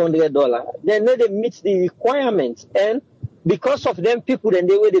 $500, then they meet the requirements and because of them people then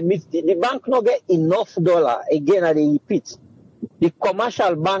they meet the bank not get enough dollar. Again, I repeat, the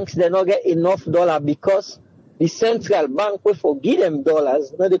commercial banks they not get enough dollar because the central bank will forgive them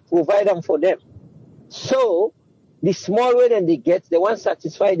dollars, now they provide them for them. So the small way then they get, they want to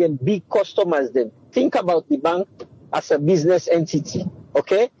satisfy them big customers. Them think about the bank as a business entity.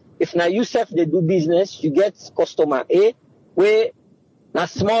 Okay, if now you self they do business, you get customer A where now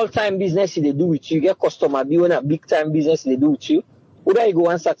small time business they do with you, get customer B when a big time business they do with you. Whether you go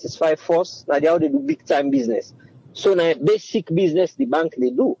and satisfy first, now how they do big time business. So now basic business the bank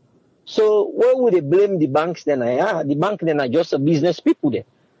they do. So where would they blame the banks then? The bank then are just a business people there.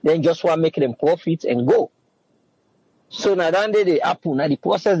 Then just want to make them profit and go. So now then they happen, now the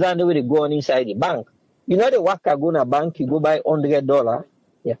process down the way they go on inside the bank. You know the worker go to bank, you go buy $100.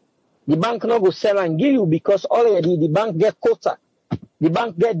 Yeah. The bank not go sell and give you because already the bank get quota. The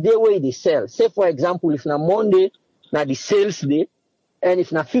bank get their way they sell. Say for example, if na Monday, na the sales day, and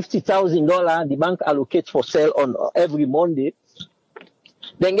if na $50,000, the bank allocate for sale on every Monday.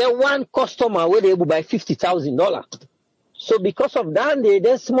 Then get one customer where they able buy $50,000. So because of that,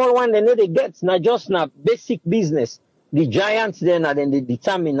 then small one they know they get na just na basic business. The giants then and then they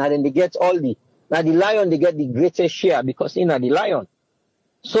determine and then they get all the now the lion they get the greatest share because in the lion.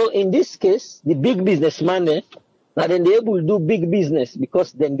 So in this case, the big businessman now then they able to do big business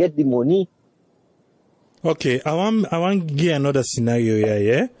because then get the money. Okay, I want to give another scenario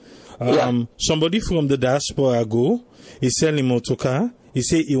here, yeah? Somebody from the diaspora go, he selling motor car, he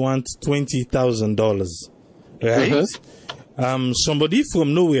say he wants $20,000, right? Somebody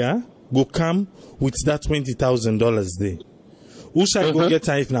from nowhere go come with that $20,000 there. Who shall go get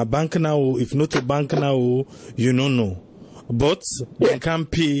if na bank now, if not a bank now, you don't know. But they can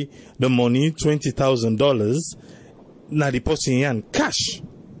pay the money, $20,000, na deposit in cash.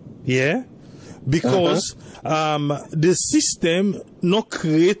 Yeah? Because the system not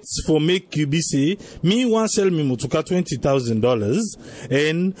creates for make you be say, me want sell me motoka $20,000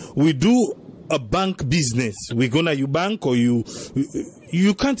 and we do a bank business. We go na you bank or you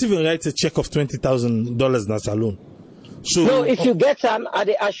can't even write a check of $20,000 na salon. So no, if you get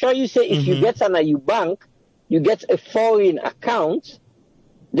I assure you say if you get an you bank, you get a foreign account,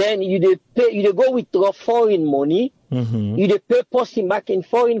 then you go withdraw foreign money, you pay posting back in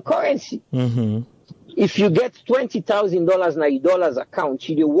foreign currency. If you get $20,000 na your dollars account,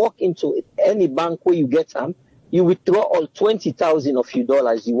 you walk into any bank where you get them, you withdraw all 20,000 of your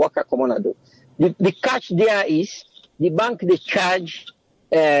dollars. You walk a common. The catch there is the bank they charge.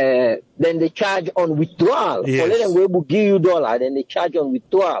 Then they charge on withdrawal. Yes. For let them able give you dollar, then they charge on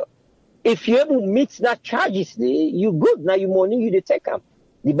withdrawal. If you able meet that charges there, you good. Now your money you they take them.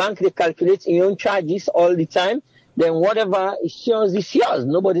 The bank they calculate your own charges all the time. Then whatever is yours is yours.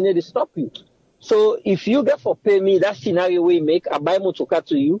 Nobody need to stop you. So if you get for pay me, that scenario we make, I buy motoka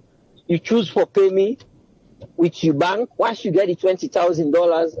to you, you choose for pay me with your bank. Once you get the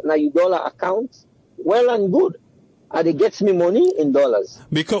 $20,000 now your dollar account, well and good. And they get me money in dollars.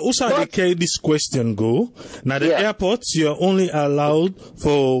 Because also they carry this question go. Now the airports you're only allowed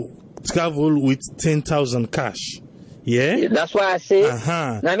for travel with 10,000 cash. Yeah? That's why I say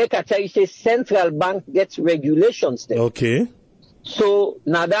now make I tell you say central bank gets regulations there. Okay. So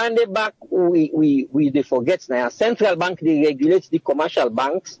now down the back we they forget now central bank they regulate the commercial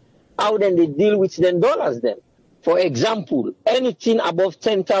banks how then they deal with them dollars then. For example, anything above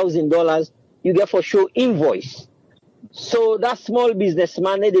 $10,000, you get for sure invoice. So that small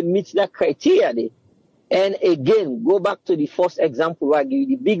businessman, they meet that criteria there. And again, go back to the first example where I give you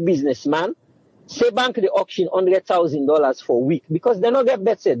the big businessman, say bank the auction $100,000 for a week because they don't get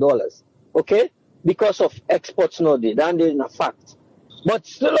better dollars, okay? Because of exports not there, then there's a fact. But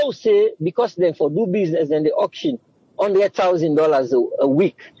still I'll say, because then for do business, then the auction $100,000 a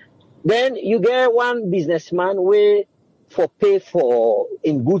week. Then you get one businessman where for pay for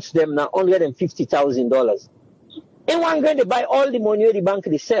in goods them now $150,000. And one going to buy all the money the bank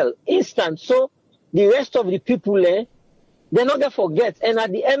they sell instant. So the rest of the people they're not gonna forget. And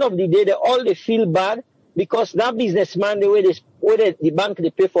at the end of the day, they feel bad because that businessman the way the bank they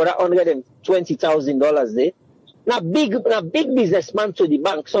pay for that $120,000 there. Now big businessman to the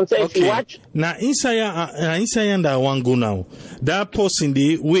bank. Sometimes okay. If you watch. Now inside that one go now. That person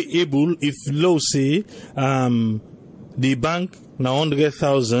they we able if low say the bank now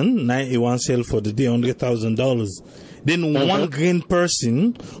 100,000 now he want sell for the day $100,000. Then one green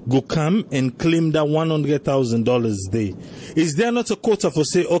person go come and claim that $100,000 day. Is there not a quota for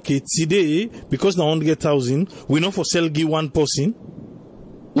say okay today because now 100,000 we not for sell give one person?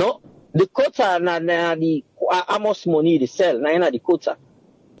 No, the quota na the how much money they sell na the quota.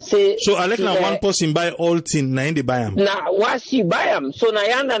 Say so I like now one person buy all thing na they buy them. Now once you buy them, so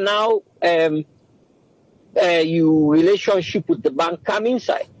now you relationship with the bank come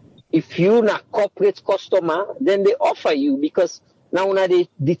inside. If you're not corporate customer, then they offer you because now they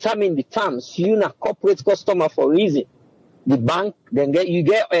determine the terms. You're not corporate customer for a reason. The bank then you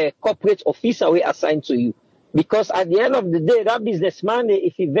get a corporate officer we assigned to you. Because at the end of the day, that businessman,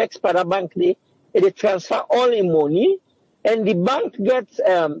 if he vex for the bank, they transfer all the money, and the bank gets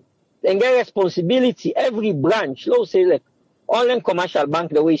get responsibility. Every branch, let's say like all in commercial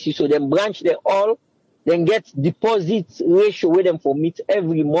bank the way you see, so them branch they all then get deposit ratio with them for meet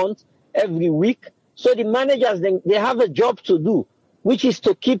every month, every week. So the managers then they have a job to do, which is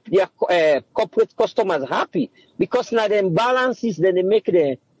to keep their corporate customers happy. Because now them balances, then they make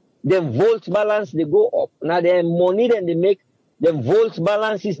the volt balance, they go up. Now the money, then they make the volt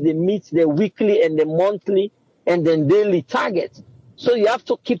balances, they meet the weekly and the monthly and then daily target. So you have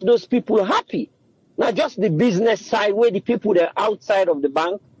to keep those people happy. Not just the business side where the people that are outside of the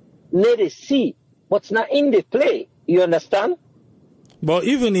bank need to see what's not in the play. You understand? But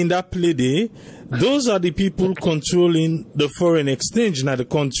even in that play day, those are the people controlling the foreign exchange in the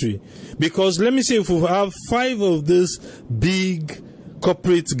country. Because let me say, if we have 5 of these big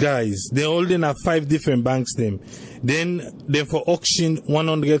corporate guys, they all then have 5 different banks then for auction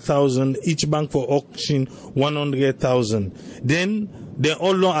 100,000, each bank for auction 100,000. Then they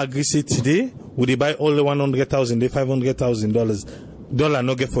all don't agree say today, would they buy all the 100,000, the $500,000? Dollar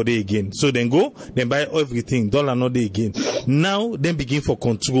not get for day again. So then go, then buy everything, dollar not day again. Now, then begin for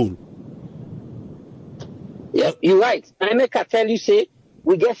control. Yeah, you're right. I make I tell you, say,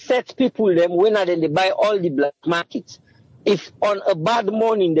 we get set people, them, when they buy all the black markets. If on a bad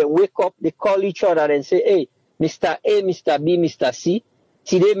morning they wake up, they call each other and say, hey, Mr. A, Mr. B, Mr. C,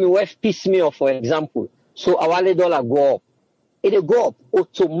 today my wife pissed me off, for example. So our dollar go up. It'll go up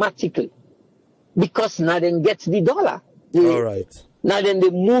automatically. Because now they get the dollar. All right. Now then they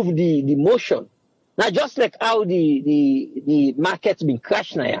move the motion. Now just like how the market's been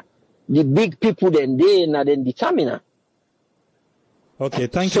crashed now, the big people then they now then determine. Okay,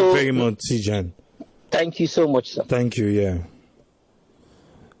 thank you very much, Tijan. Thank you so much, sir. Thank you, yeah.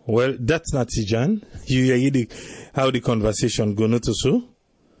 Well, that's not Tijan. You hear how the conversation go not so.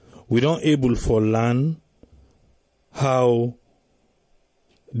 We don't able for learn how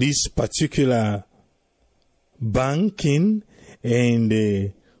this particular banking and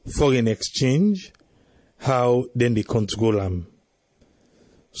the foreign exchange, how then they control them.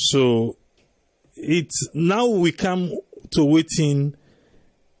 So it's now we come to waiting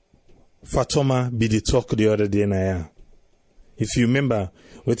Fatoma be the talk the other day now. If you remember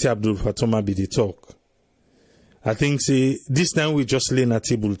what Abdul Fatoma be the talk. I think say this time we just lay on a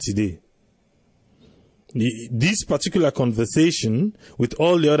table today. This particular conversation with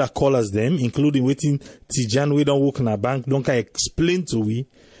all the other callers them, including waiting Tijan, we don't work in a bank, don't can explain to we.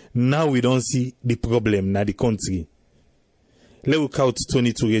 Now we don't see the problem na the country. Let's look out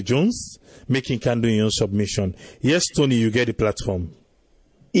Tony Toure Jones, making can do your submission. Yes, Tony, you get the platform.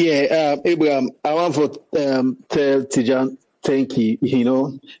 Yeah, Abraham, I want to tell Tijan thank you,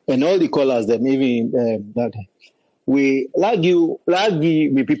 and all the callers them, even that we like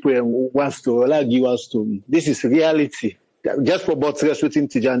the people wants to like you us to. This is reality. Just for both waiting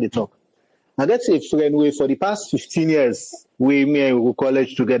Tijan they talk. I get a friend way for the past 15 years. Me and we go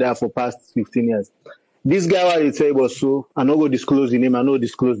college together for past 15 years. This guy what he say was so, I no go disclose the name, I no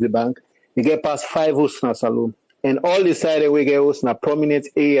disclose the bank. He get past 5 hosts na salon. And all the side we get hosts na prominent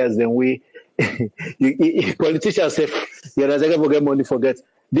areas then we politicians say you know get money forget.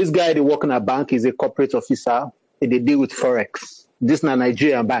 This guy they work in a bank is a corporate officer and they deal with forex. This na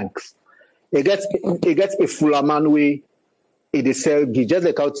Nigerian banks. He gets a full man way they sell just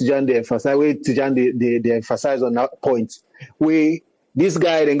like how Tijan they emphasize where Tijan they emphasize on that point. Where this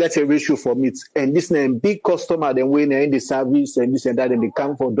guy then gets a ratio from it, and this name big customer then when in the service and this and that, and they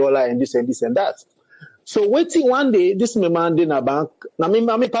come for dollar and this and this and that. So waiting one day, this man in a bank. Now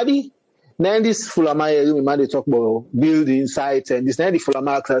me paddy. Now this Fulama man they talk about building sites and this. Now the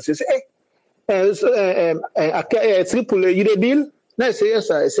Fulama says, hey, triple you the bill? Now I say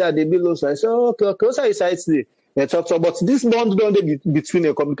yes, I say the bill also. I say okay, what's the sites there? They talk about this bond don't between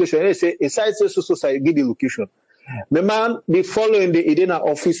the communication. They say a site so give the location. The man, they follow in the Edena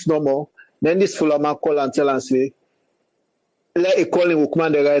office no more. Then this Fulama call and tell and say, let a call in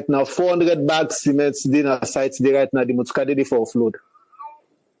Wukman right now, 400 bags cement dinner sites they right now, the Mutskade for offload.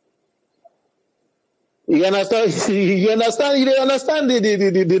 You understand? You understand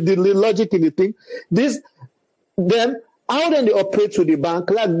the logic in the thing? This, then, how then they operate to the bank,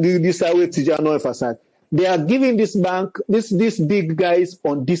 like this way Tijano emphasized. They are giving this bank, these big guys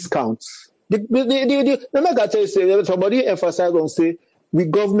on discounts. Somebody emphasized on say, we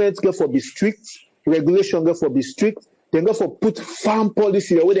government get for be strict, regulation get for be strict, they get for put farm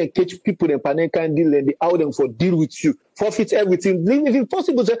policy where they catch people in Panenka deal and they out them for deal with you, forfeit everything. If it's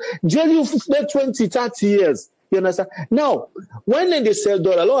possible, jail you for 20, 30 years. You understand? Now, when they sell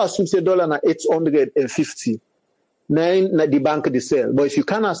dollar, let's assume say dollar na 850. Nine the bank they sell. But if you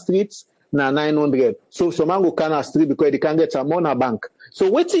can't streets, na 900. So some man go can't street because they can't get some on a bank.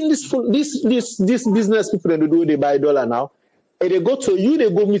 So waiting this business people they do they buy dollar now. And they go to you, they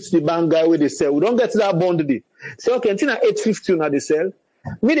go meet the bank guy where they sell. We don't get that bond day. Say okay, until 850 now they sell.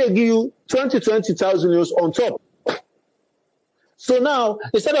 Me they give you 20,000 euros on top. So now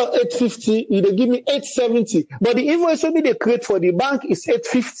instead of 850, they give me 870. But the invoice me they create for the bank is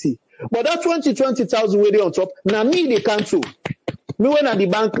 850. But that 20,000 where they on top, now me they cancel. Me when at the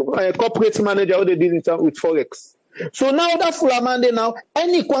bank corporate manager how they deal with forex. So now that full amount now,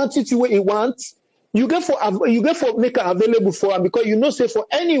 any quantity where you want, you get for make it available for them because you know say for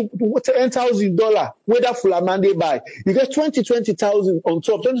any $10,000 where that full amount they buy, you get 20,000 on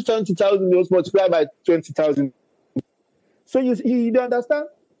top, 20,000 euros multiplied by 20,000. So you don't understand?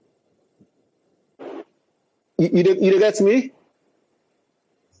 You get me?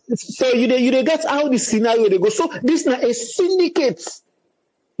 So you get how the scenario they go. So this is not a syndicate.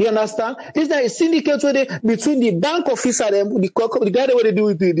 You understand? This is not a syndicate where they between the bank officer and the guy where they do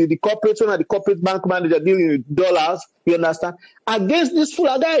with the corporate and the corporate bank manager dealing with dollars. You understand? Against these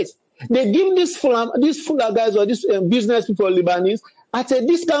fuller guys, they give these fuller guys or these business people Lebanese at a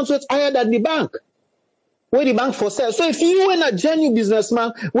discount rate higher than the bank. Where the bank for sale. So if you were a genuine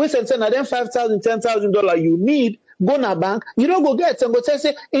businessman, we say then $5,000, $10,000 you need. Go na bank, you don't go get and go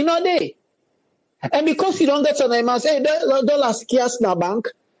say, in a day. And because you don't get an amount, say, dollars scarce na bank,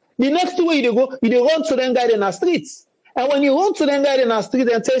 the next way you go, you run to them guy in the streets. And when you run to them guy in the street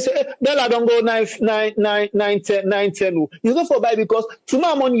and say, dollar don't go 910, you go for buy because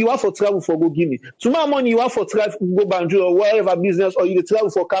tomorrow morning you have for travel for go Guinea. Tomorrow morning you have for travel go Banjul or wherever business, or you travel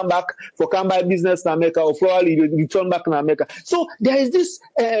for come back business in America, or probably you return back in America. So there is this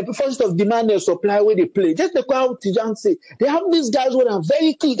process of demand and supply where they play. Just the crowd Tijan say, they have these guys who are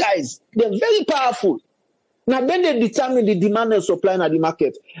very key guys. They're very powerful. Now, then they determine the demand and supply in the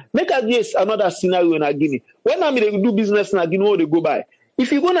market. Make a guess another scenario in Guinea. When I mean they do business in Guinea, what they go by.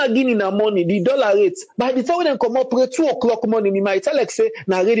 If you go to Guinea in the morning, the dollar rate, by the time when they come up 2 o'clock morning, you might tell like say,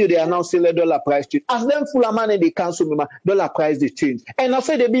 na radio they announce the dollar price change. As them full of money they cancel me, dollar price they change. And I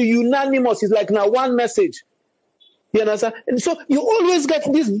say they be unanimous. It's like now one message. You understand? And so you always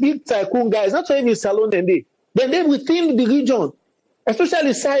get these big tycoon guys, not even salon and they within the region.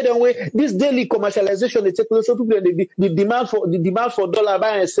 Especially side and way this daily commercialization they take place. So people the demand for dollar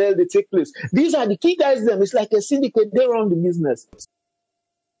buy and sell they take place. These are the key guys. Them it's like a syndicate. They run the business.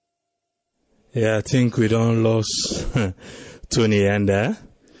 Yeah, I think we don't lose Tony and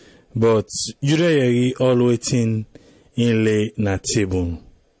but you really all waiting in late na table.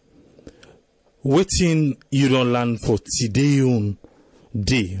 Waiting you don't learn for today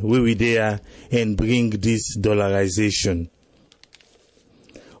day where we there and bring this dollarization.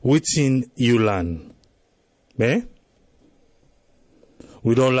 Waiting you learn. Eh?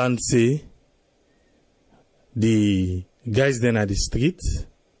 We don't learn say the guys then at the street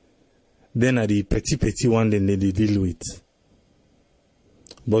then are the petty one then they deal with.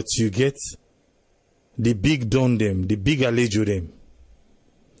 But you get the big don them, the big alejo them,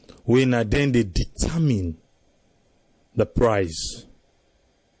 when then they determine the price.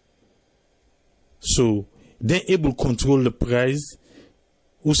 So they able to control the price,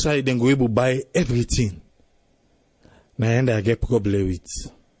 outside then go able to buy everything. Now and I get problem with.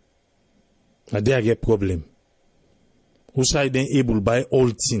 Now there I get problem. Outside then able to buy all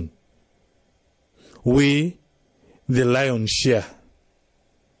thing. We the lion share.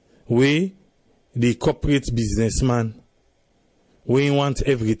 We the corporate businessman. We want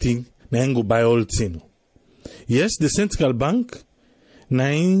everything. Now go buy all thing. Yes, the central bank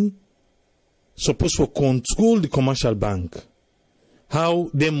now supposed to control the commercial bank. How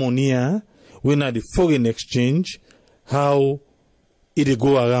the money are when at the foreign exchange, how it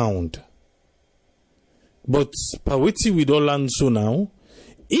go around. But parity with all and so now,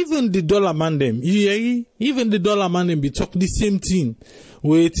 even the dollar man them, even the dollar man them be talk the same thing.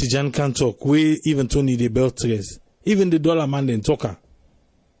 Where Tijan can talk, where even Tony the Beltres, even the dollar man them talker.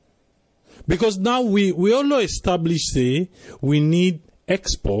 Because now we all establish say we need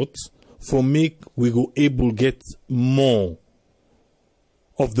export for make we go able get more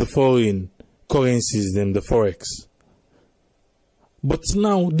of the foreign currencies than the forex. But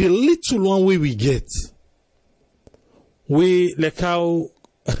now the little one we get, we like how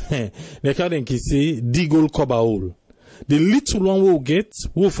they can say dig all cover all. The little one we get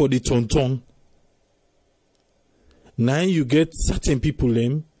wo for the tonton. Now you get certain people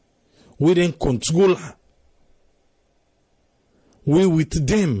them we then control. We with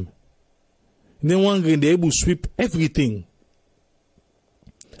them. Then one day they able to sweep everything.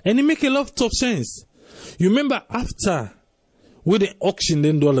 And it make a lot of sense. You remember after we the auction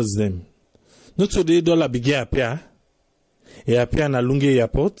then dollars them. Not today dollar begin appear. It appear na Lunge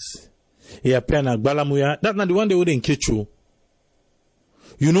Airport. It appear na Gbalamuya. That's not the one they wouldn't catch you.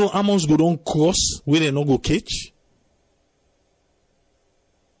 You know amounts go don't cross where they not go catch.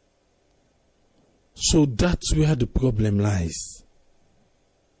 So that's where the problem lies.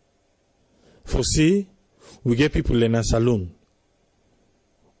 For say, we get people in a salon.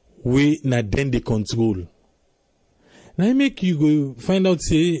 We na then they control. Now I make you go find out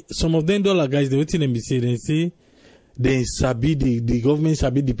say some of them dollar guys they waiting them say they say they sabi the government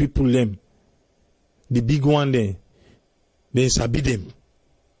sabi the people them. The big one there. They sabi them.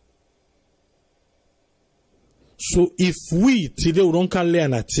 So if we today we don't can lay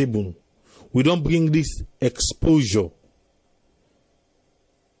on a table, we don't bring this exposure.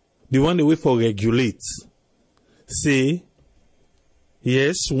 The one the way for regulate. Say,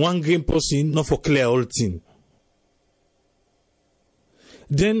 yes, 1 grain person, not for clear all thing.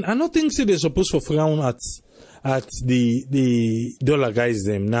 Then I don't think say they're supposed to frown at the dollar guys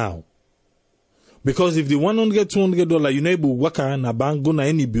them now. Because if the $100, $200, you know, able to work around a bank, go to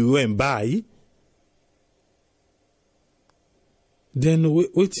any bureau and buy, then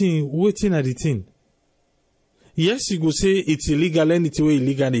waiting at the thing. Yes, you go say it's illegal, anything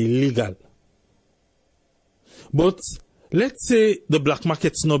illegal. But let's say the black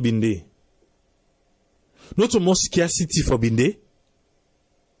market's not been there. Not more scarcity for been there.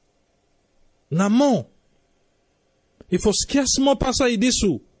 Na more. If for scarce more passa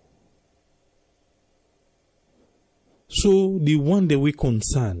idesu. So the one that we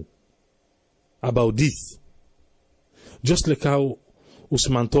concerned about this, just like how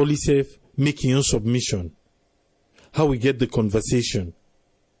Usman Toli said, making your submission, how we get the conversation.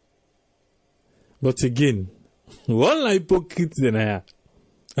 But again, one hypocrite than I am.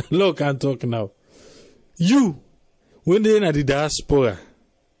 Look, I can't talk now. You, when they're in the diaspora,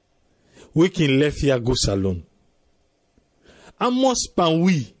 we can left here go salon. Amos pan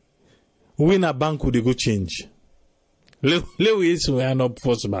we na bank would go change. We are not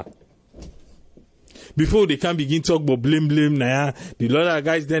possible. Before they can begin talk about blame, nah, the other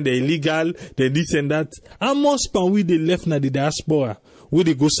guys then they're illegal, then this and that. Amos pan we they left na the diaspora, we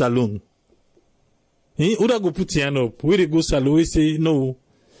they go salon. Uda go put your hand up, we they go salon, we say no.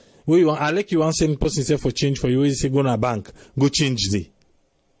 We want, I like you want send person say for change for you, we say go na bank, go change the.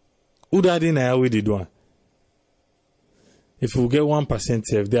 Uda dey na we they do. If we get 1%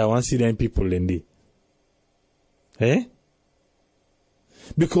 if there, I want to see them people in there. Eh?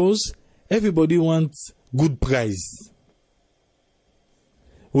 Because everybody wants good price.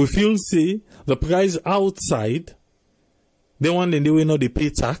 We feel say the price outside, they want them they will not they pay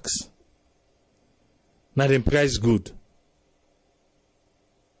tax. Now the price good.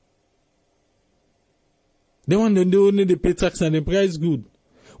 They want them they will not they pay tax and the price good.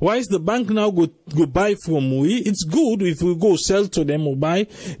 Why is the bank now go buy from we? It's good if we go sell to them or buy.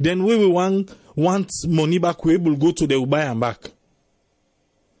 Then we will want money back. We will go to the buy and back.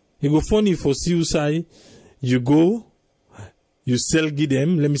 It go funny for CUSI. You go, you sell, give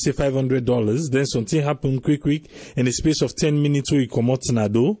them, let me say $500. Then something happen quick, in the space of 10 minutes we come out na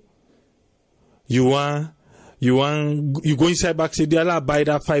do. You go inside back, say, I'll buy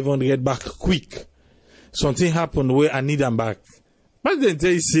that 500 back quick. Something happen where I need them back. But then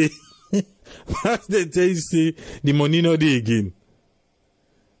they say, the money not there again.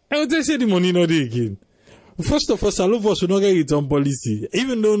 And they say the money not there again. First of all, all of us will not get return policy.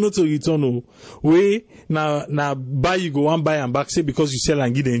 Even though not to return, we now buy, you go and buy and back, say because you sell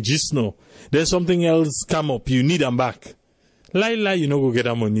and give them just no. Then something else come up, you need them back. Lie, you know, go get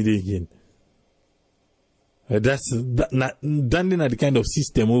that money there again. That's the kind of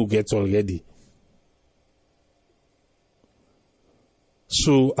system we get already.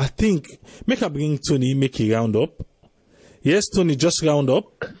 So I think make a bring Tony, make a round up. Yes, Tony, just round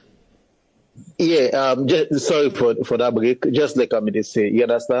up. Yeah, sorry for that break. Just like I say, you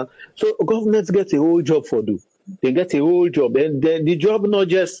understand? So governments get a whole job for do. They get a whole job, and then the job not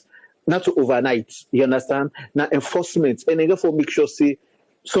to overnight. You understand? Now enforcement, and they get for make sure say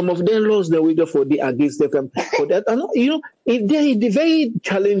some of them laws that we get for the against them for that. And you know, it's very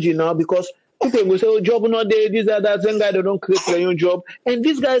challenging now because people will say, "Oh, job not there, this or that." Then guys they don't create their own job, and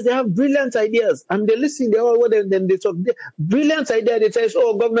these guys they have brilliant ideas, and they listen. They all then they talk brilliant idea. They say,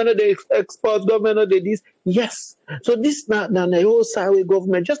 "Oh, government they export, government they this." Yes. So this now the whole Saudi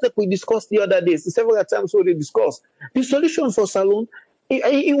government, just like we discussed the other days, several times we discussed the solution for Salon.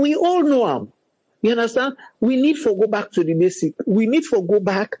 We all know them. You understand? We need to go back to the basic. We need to go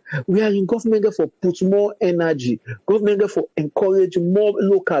back. We are in government for put more energy. Government for encourage more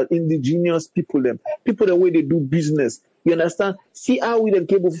local indigenous people the way they do business. You understand? See how we then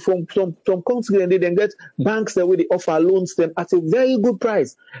cable from country and they then get banks the way they offer loans them at a very good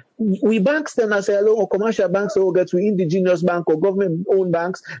price. We banks then as a loan or commercial banks will get to indigenous bank or government owned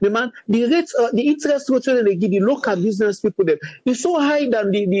banks. The rates the interest rate that they give the local business people them is so high than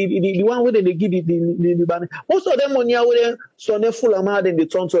the one where they give the Lebanese. Most of them money are there so they full amount and they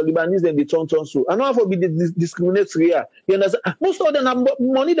turn to Lebanese then they turn to so. I know for be discriminatory here. You understand? Most of them are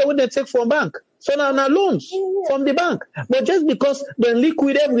money that they take from bank. So now loans from the bank. But just because they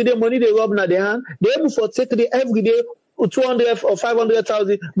liquid every day money they rub in their hand, they able for take the every day 200 or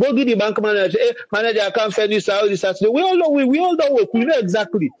 500,000, go give the bank manager, hey, manager, I can't finish this Saturday. We all know work. We know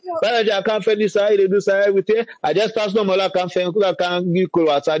exactly. Manager, I can't finish they do everything. I just pass no more, I can't give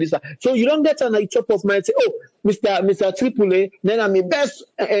this. So you don't get an chop of mind say, oh, Mr. Triple, then I'm the best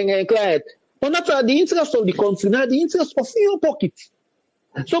client. But not at the interest of the country, not the interest of your pocket.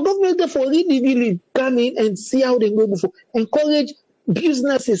 So government therefore really come in and see how they go before. Encourage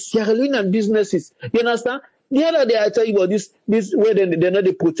businesses, Sierra Leonean businesses. You understand? The other day I tell you about this where they not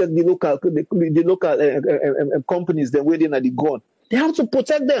they protect the local companies, the way they are the gone. They have to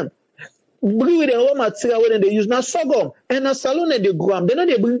protect them. Bring with the raw material where they use now sorghum and a salon and they grow them. They know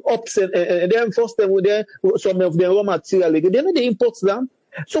they bring ups and they enforce them with some of their raw material. They know they import them.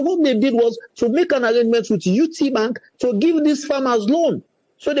 So what they did was to make an arrangement with UT Bank to give these farmers loan.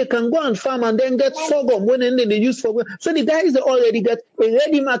 So they can go and farm and then get sorghum when they use for. So the guys they already get a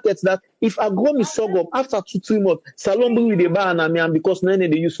ready market that if I grow me sorghum after 2-3 months, Salon bring with the bar and because then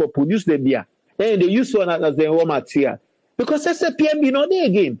they use for produce the beer. Then they use for as the raw material. Because SAPMB not there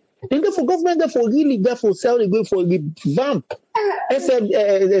again. Then for government therefore really therefore sell they go for the vamp.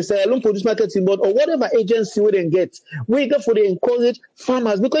 Loan produce marketing board or whatever agency we then get. We go for the encourage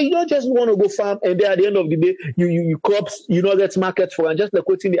farmers because you don't just want to go farm and then at the end of the day you crops you know get market for and just like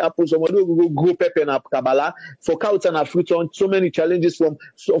quoting the apples somebody will go grow pepper and kabbalah for cows and fruit on so many challenges from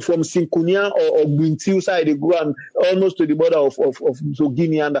Sinkunia or green tea side they go and almost to the border of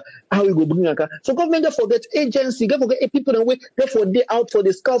Guinea and how we go bring a car. So government therefore get agency, therefore get people and wait, therefore they out for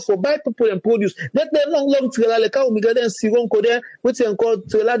the scout for buy people and produce. Let them long trailer like how we get them there, which is called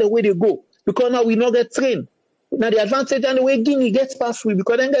trailer the way they go. Because now we not get trained. Now the advantage and the way Guinea gets passed through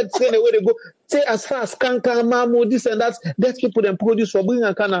because then get trained the way they go. Say as far as Kanka, Mamu, this and that people then produce for bring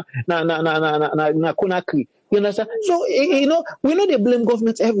a kana na Conakry. You understand? So we know they blame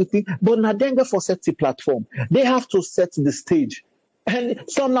government everything, but now then go for set the platform. They have to set the stage. And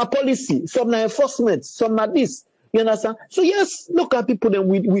some na policy, some na enforcement, some na this. You understand? So yes, look at people then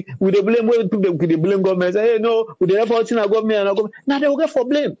we they blame when people they blame government. Say, hey, no, we never fault in our government and our government. Now they will get for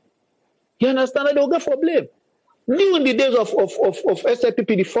blame. You understand? They will get for blame. New in the days of SAPP,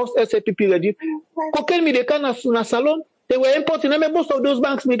 the first SAPP regime, cocaine me they can na salon. They were importing. I mean, most of those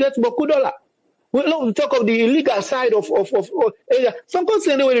banks may get $beaucoup. Well, we talk of the illegal side of area. Some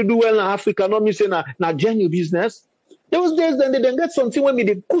countries the way they do well in Africa, not me saying na genuine business. Those days then they get something when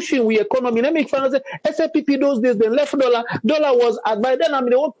they pushing we economy. They make finance SFPP those days then left dollar. Dollar was by then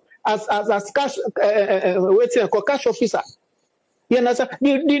they work as cash cash officer. You understand?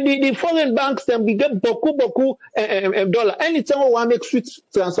 The foreign banks then we get boku dollar. Anytime we want to make switch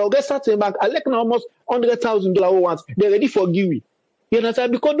transfer, we get certain bank I like almost $100,000 once. They're ready for giving. You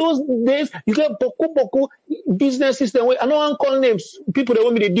understand? Because those days you get boku businesses then I don't want to call names. People that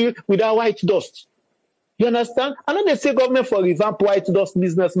want me to deal with that white dust. You understand? I know they say government for revamp white dust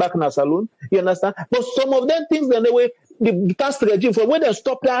business back in a saloon. You understand? But some of them things then the way the tax regime for when they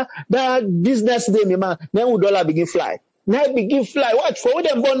stop that business day, man, then will dollar begin fly. Now it begin fly. Watch for when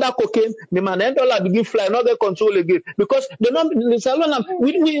they burn that cocaine, man, then dollar begin fly, not get control again. Because the salon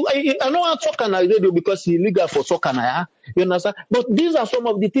I know I'm talking on the radio because it's illegal for talking, you understand? But these are some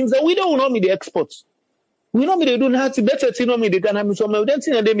of the things that we don't know me the exports. We know me they do not better to know me they can have some of them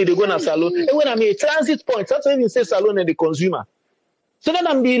things and they me they go na salon. And when I'm a transit point, that's why you say salon and the consumer. So then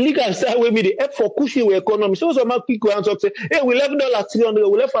I'm the illegal side where me the help for cushion we economy. So some people and talk say, hey, we left $300,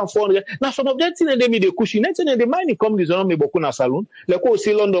 we left $400. Now some of them things and they me the cushion. Next thing the mining companies don't me boku na salon. Like we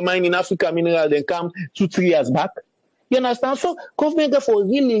see London mine in Africa mineral then come 2-3 years back. You understand? So government for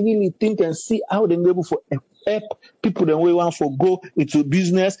really think and see how they able for help people that we want for go into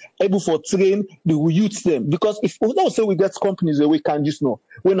business, able for train the youth them. Because if we don't say we get companies that we can just know,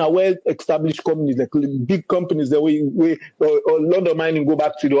 when are well established companies like big companies that we or London mining go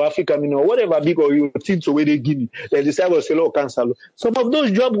back to the Africa, or whatever big or you think to where they give me, they decide to say low cancel. Some of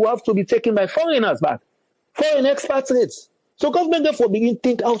those jobs will have to be taken by foreigners back, foreign expatriates. So government therefore begin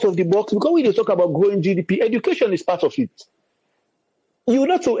think out of the box because we talk about growing GDP. Education is part of it. You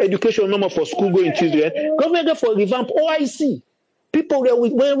not to education normal for school going children. Government therefore revamp OIC. People that we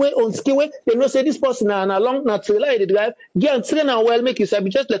on skill they know say this person and along natural they drive, get and train and well make it sabi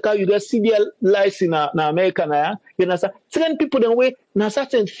just like how you get CDL license in America now. You know, train people then way na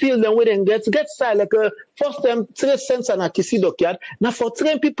certain field then way then get side like first time trade center na Kisi Dockyard. Now for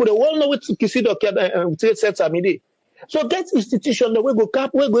train people they all know what Kisi Dockyard trade center me so get institution that we go cap,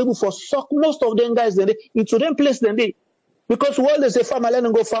 we go able for suck most of them guys then they into them place then they because while they say farmland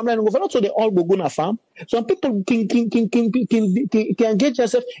and go not so they all go na farm. Some people can engage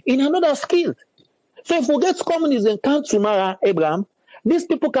themselves in another skill. So if we get companies and count tomorrow, Abraham, these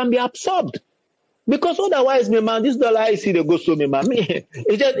people can be absorbed. Because otherwise, me man, this dollar I see they go so me man.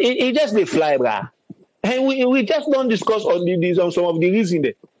 It just they fly, brah. And we just don't discuss on some of the reason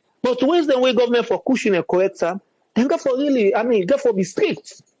there. But where's the way government for cushion and correct some? And go for really, go for be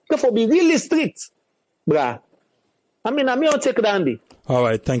strict. Go for be really strict, bruh. I will take it, Andy. All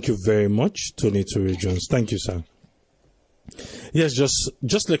right, thank you very much, Tony Torrey Jones. Thank you, sir. Yes,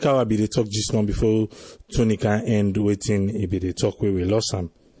 just like how I be the talk just now before Tony can end waiting, he be the talk where we lost him.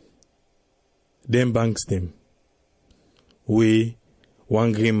 Them banks them. We,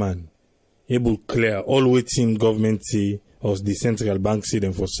 one green man, able clear all waiting government or the central bank see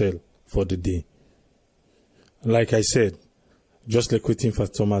them for sale for the day. Like I said, just like waiting for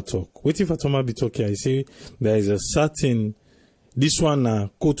Thomas talk. Waiting for Thomas be talking, I say there is a certain, this one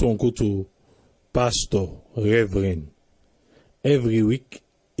quote unquote pastor, reverend. Every week,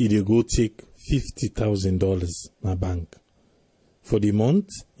 he go take $50,000 na bank. For the month,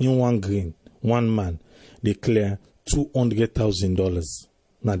 in one man, they clear $200,000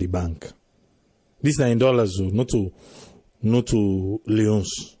 na the bank. This is in dollars, not to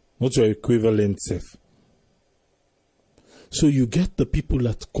Leone's, not to equivalent self. So you get the people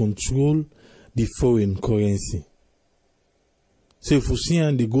that control the foreign currency. So if you see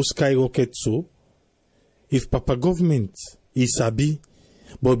and they go skyrocket so, if Papa government is sabi,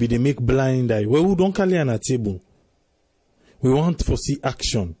 but they make blind eye, well, we don't call it on a table. We want to see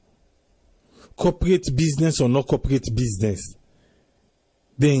action. Corporate business or not corporate business,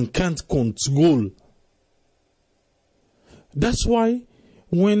 they can't control. That's why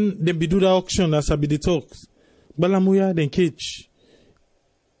when they do the auction, as I be the talks, Balamuya then catch.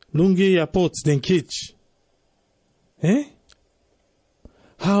 Lunge airport then catch.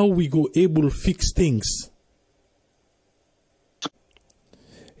 How we go able fix things?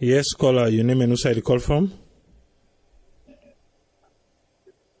 Yes, caller, your name and who side you call from?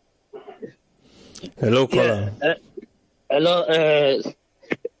 Hello, caller. Yeah, hello,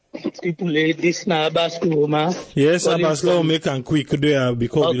 people, this na Abasco, ma. Yes, Abasco, make and quick there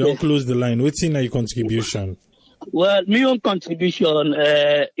because okay. We don't close the line. What's in your contribution? Well, my own contribution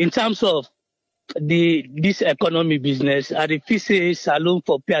in terms of this economy business, I refuse say salon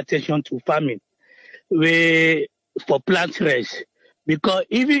for pay attention to farming, we for plant race. Because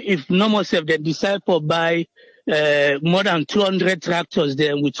even if normal self they decide to buy more than 200 tractors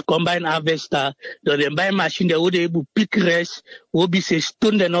then with combined harvester, they buy machine they would able pick rest, will be say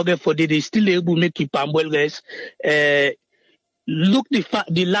stone the nugget for they still able make it palm well rest. Look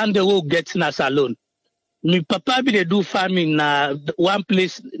the land they will get in as alone. Me papa be they do farming na one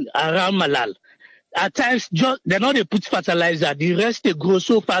place around Malal. At times just they not they put fertilizer, the rest they grow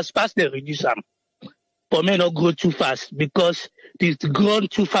so fast they reduce them. For me not grow too fast because it's grown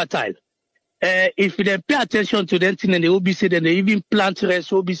too fertile. If they pay attention to them thing and they will be say then they even plant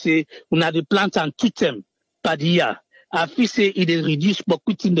rest will be say when they plant and 2 them per year. I feel say it they reduce but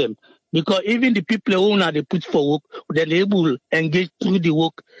quitting them. Because even the people who now they put for work, then they will engage through the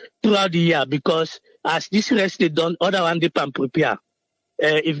work throughout the year because as this rest they done, other one they can prepare.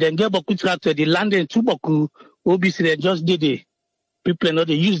 If they get boku tractor, the land in two boku, obviously they just did it. People not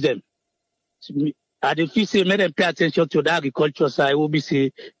they use them. At the fee say, make them pay attention to the agriculture side,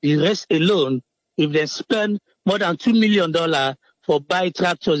 obviously the rest alone, if they spend more than $2 million for buy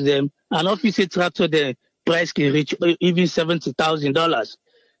tractors them, and obviously tractor the price can reach even $70,000.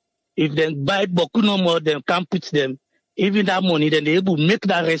 If they buy boku no more, they can't put them. Even that money, then they able to make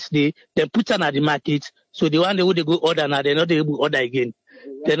that rest day, then put them at the market. So the one they would go order now, they're not able to order again.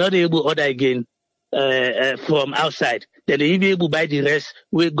 They're not able to order again from outside. Then they even able to buy the rest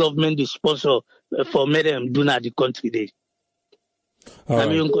where government is sponsor for make them do not the country day.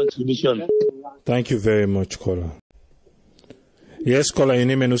 Right. Contribution. Thank you very much, caller. Yes, caller, your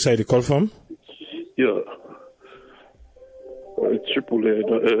name and who side the call from? Yeah. Triple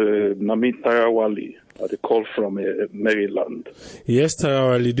Nami Tarawali. The call from Maryland. Yes,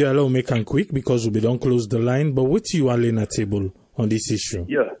 Tarawali, do allow me can quick because we don't close the line. But what you are laying at table on this issue?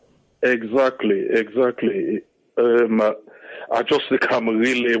 Yeah, exactly. I just think I'm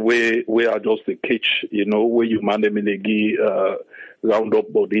really where I just the catch, where you man them in the round up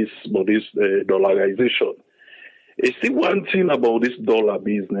about this dollarization. You see one thing about this dollar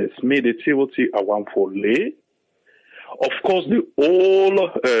business, made the TOT I want for lay. Of course, the whole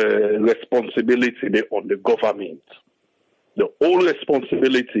responsibility is on the government. The whole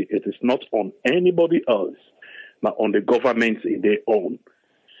responsibility, it is not on anybody else, but on the government in their own.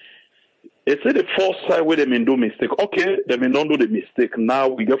 It's the first side where they may do mistake. Okay, they may not do the mistake. Now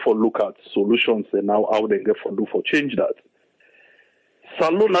we get for look at solutions and now how they get for do for change that.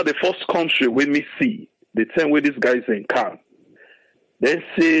 Salon are the first country where me see the time where these guys in can. Then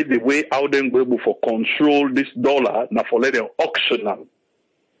say the way how them go able for control this dollar, now for let them auction them.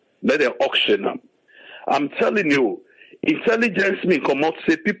 Let them auction them. I'm telling you, intelligence mean come out,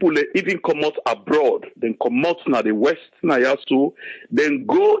 say people even come out abroad, then come out now the West now so then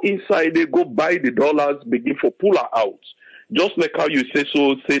go inside, they go buy the dollars, begin for pull out. Just like how you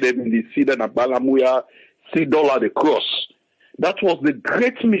say them in the sea and Balamuya, see dollar the cross. That was the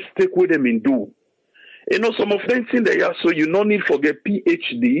great mistake with them in do. Some of them think they are so you don't need to get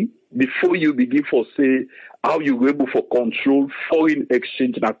PhD before you begin for say how you were able for control foreign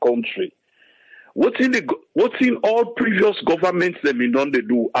exchange in a country. What's in all previous governments that we don't they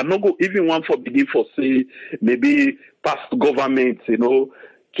do? I not go even one for begin for say maybe past governments,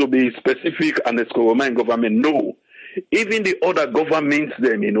 to be specific and the Roman government. No. Even the other governments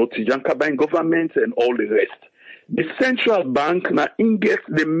them, Tijankabine government and all the rest. The central bank now gets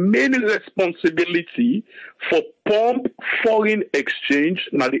the main responsibility for pump foreign exchange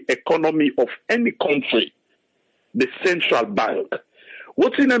now the economy of any country. The central bank.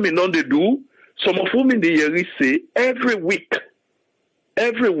 What's in them don't they do? Some of whom in the year say every week,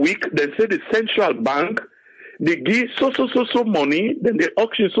 they say the central bank, they give so money, then they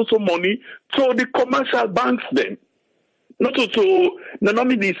auction so money to the commercial banks then. Not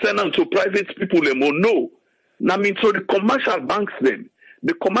the send them to private people anymore, no. I mean, so the commercial banks then.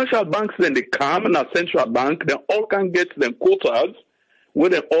 The commercial banks then, they come in a central bank, they all can get them quotas, where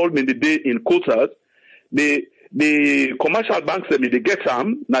they all in the day in quotas. The commercial banks them, they get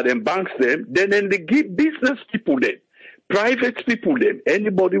them, now them banks them, then they give business people them, private people them,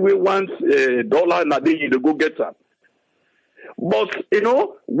 anybody who wants $1, now they go get them. But,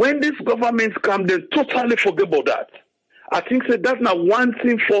 when these governments come, they totally forget about that. I think that's not one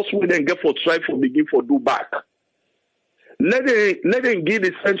thing first we then get for try for begin for do back. Let them give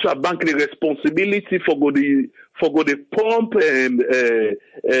the central bank the responsibility for go the pump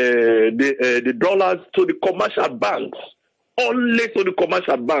the dollars to the commercial banks, only to the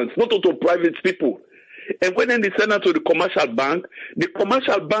commercial banks, not to private people. And when they send out to the commercial bank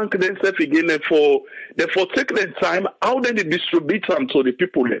then self again for take their time how then they distribute them to the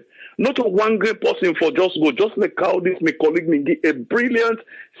people then. Not a one great person for just like how this my colleague me give a brilliant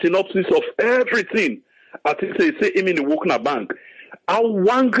synopsis of everything. I think say him in the Wokna bank. How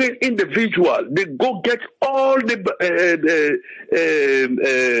one great individual, they go get all the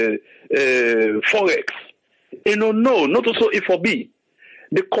forex. No, not also FOB.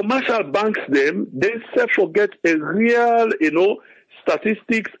 The commercial banks, they forget a real,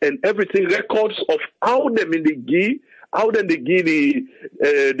 statistics and everything, records of how they give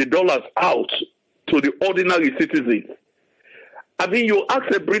the dollars out to the ordinary citizens. I mean, you ask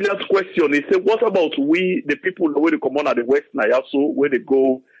a brilliant question. He said, what about we, the people where they come on at the West Nayaso, where they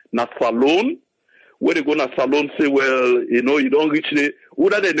go na salon, say, well, you don't reach the,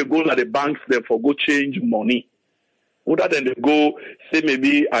 other than they go to the banks, then for go change money. Other than they go, say,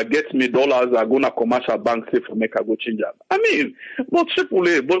 maybe I get me dollars, I go to commercial bank, say, for make I go change them. I mean, but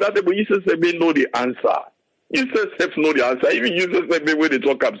AAA, but that you say, know the answer. You say, know the answer. Even you say, where they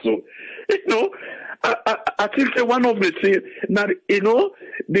talk up. So, I think one of the things that,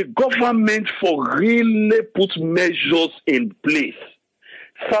 the government for really put measures in place.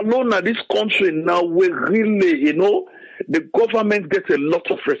 Salon this country now, we really, the government gets a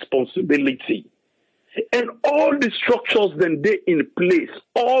lot of responsibility. And all the structures then they in place,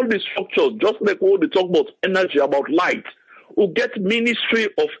 all the structures, just like what they talk about energy, about light, who get Ministry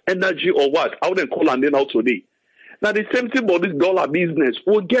of Energy or what, how they call and then out today. Now the same thing about this dollar business,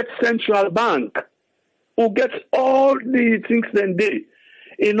 we'll get central bank, who get all the things then they,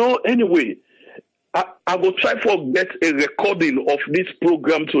 anyway, I will try to get a recording of this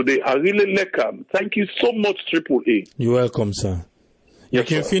program today. I really like them. Thank you so much, AAA. You're welcome, sir. You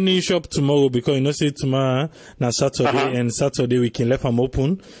can finish up tomorrow because say tomorrow na Saturday and Saturday we can let them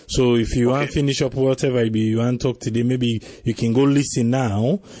open. So if you want to finish up whatever you want to talk today, maybe you can go listen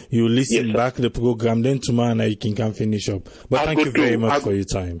now. You listen back the program, then tomorrow now you can come finish up. But thank you very much for your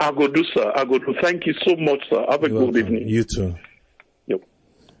time. I go do, sir. I go do. Thank you so much, sir. Have a good evening. You too. Yep.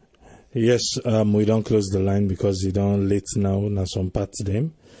 Yes, we don't close the line because you don't late now. Now some parts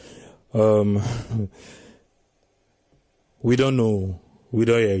them. We don't know. We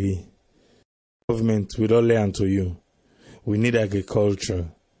don't hear government, we don't learn to you. We need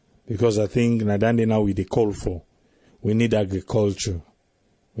agriculture. Because I think Nadande now we the call for. We need agriculture.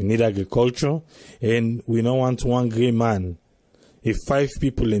 We need agriculture. And we don't want one grey man. If 5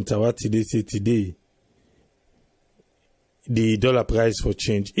 people in Tawati they say today, the dollar price for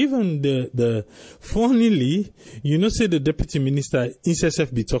change. Even the funnily, say the deputy minister,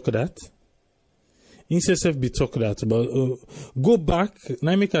 INSSF be talk that. INSSF be talk that, but go back.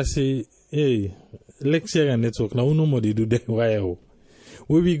 Now make us say, hey, lecture and network. Now no more they do that. Why?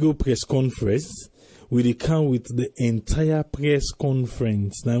 Where we go press conference, we come with the entire press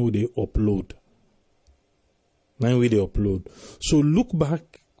conference. Now they upload. So look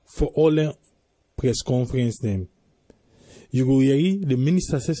back for all the press conference them. You go here, the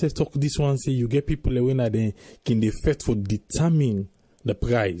minister says talk this one, say you get people when they can they fight for determine the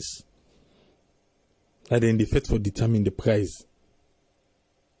price. And then they fight for determine the price.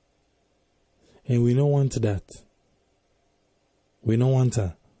 And we don't want that. We don't want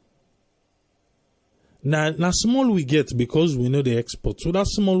that. Now small we get because we know the export. So that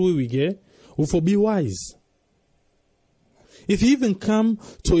small way we get, we for be wise. If you even come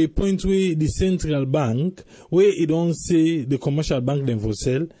to a point where the central bank, where it don't say the commercial bank them for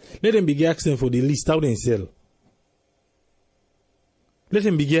sell, let them be asking for the list how they sell. Let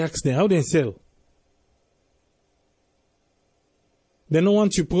them be asking how they sell. They don't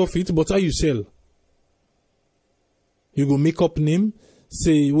want you profit, but how you sell? You go make up name,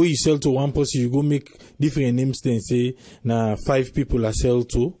 say where you sell to one person, you go make different names, then say, now 5 people are sell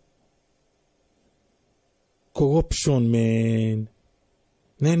to. Corruption, man.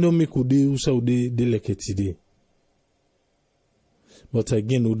 Now don't make ude like it today. But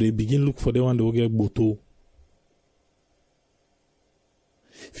again, they begin look for the one that will get boto.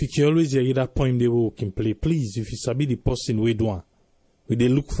 If you always hear that poem they will can play, please, if you sabi the person we do, we they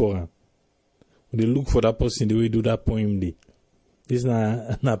look for him. We they look for that person the way do that poem day. This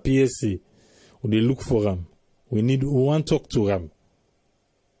na PSC. We they look for him. We want to talk to him.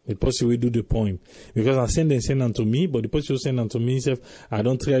 The person will do the poem. Because I send them to me, but the person will send them to me himself. I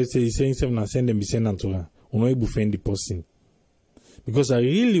don't try to say himself and I send them send them to her. We not able to find the person. Because I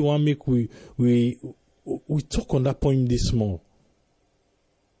really want to make we talk on that poem this small.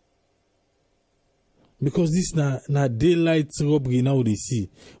 Because this na daylight robbery now they see.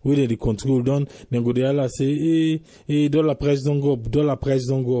 Whether the control done, then go the say, hey, dollar price don't go up, dollar price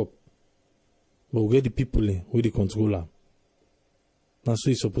don't go up. But we get the people where the controller. That's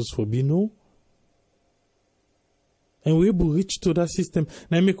what it's supposed to be, no? And we able to reach to that system.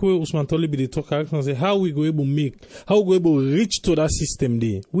 Now make way Usman Tolibi they talk and say how we go able to reach to that system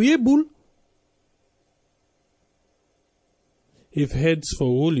there. We able. if heads for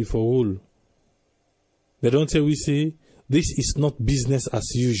rule, if for rule. They don't tell we say, this is not business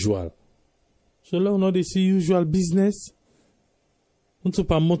as usual. So now they see usual business. Want to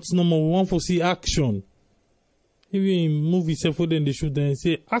promote number one for see action. Even in movies, for them they should then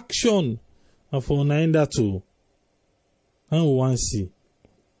say action. And for nine that too. And we want to see.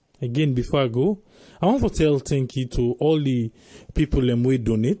 Again, before I go, I want to tell thank you to all the people that we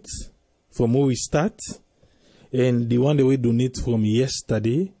donate from where we start. And the one that we donate from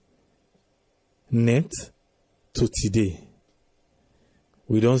yesterday, net to today.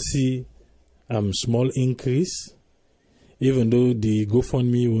 We don't see small increase, even though the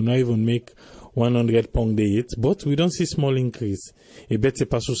GoFundMe will not even make £100 day yet, but we don't see small increase. A better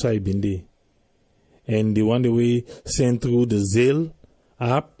pass been there. And the one that we send through the Zelle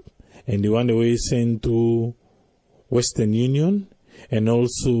app, and the one that we send to Western Union, and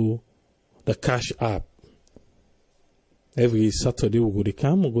also the Cash app. Every Saturday we go to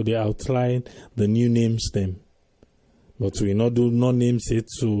come, we go to outline the new names them. But we not do no names yet,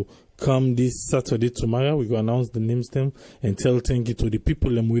 so come this Saturday tomorrow, we go announce the names them and tell thank you to the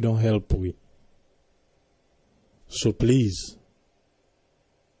people them we don't help with. So please,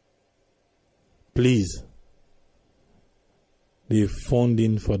 the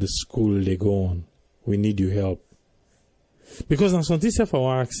funding for the school they go on, we need your help. Because on something self I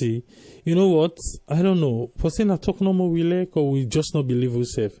want to say, you know what? I don't know. For saying I talk no more we like or we just not believe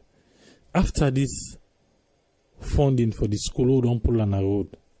ourselves. After this funding for the school, we don't pull on a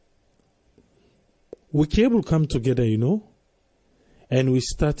road. We can able come together, you know, and we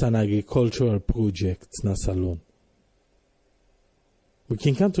start an agricultural project in Salon. We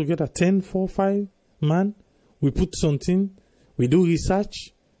can come together 10, 4, 5 man. We put something. We do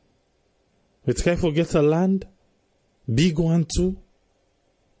research. We try to get a land. Big one too.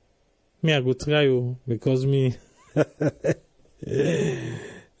 Me I go try you because me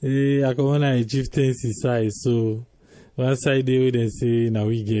I come on a chieftaincy side, so one side they would say now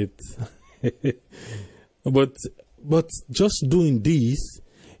we get but just doing this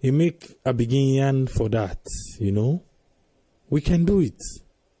it make a beginning for that, you know. We can do it.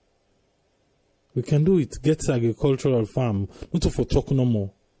 We can do it. Get agricultural farm. Not for talk no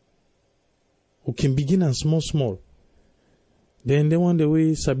more. We can begin and small. Then they want the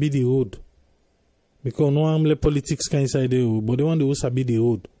way sabi the road. Because no one politics can inside the road, but they want the way sabi the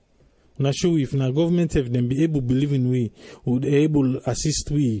road. I'm not sure if now government have them be able to believe in we, would able assist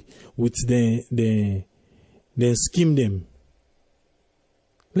we with the scheme them.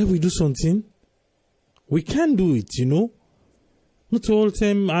 Let we do something. We can do it, you know. Not all the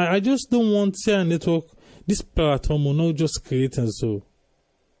time. I just don't want to say a network. This platform will not just create and so,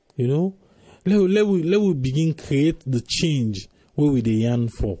 you know. Let we begin create the change where we the yearn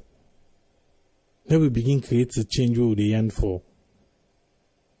for. Let we begin create the change where we the yearn for.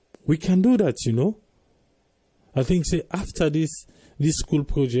 We can do that, you know. I think say after this school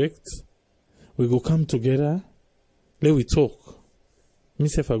project, we go come together. Let we talk.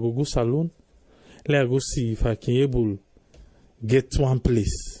 Myself I go salon. Let I go see if I can able get one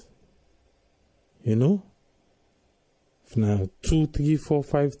place. You know. Now 2, 3, 4,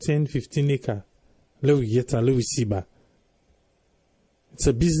 5, 10, 15 acre. Let we get and let we see back. It's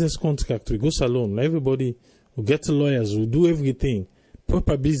a business contract. We go salon. Everybody will get lawyers. We do everything.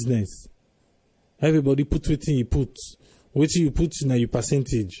 Proper business. Everybody put what you put. What you put in your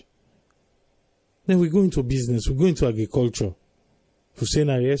percentage. Then we go into business. We go into agriculture. If we say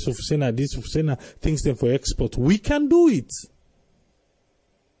na yes, if we say na this, if we say na things then for export. We can do it.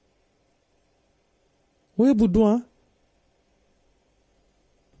 Where Boudouin?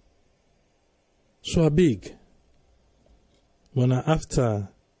 So big. But after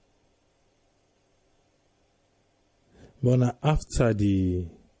the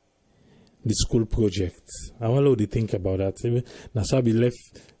school project, I want to think about that. Now so I be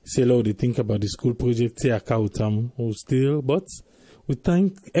left say how they think about the school project, say account still, but we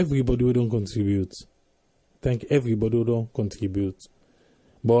thank everybody who don't contribute. Thank everybody who don't contribute.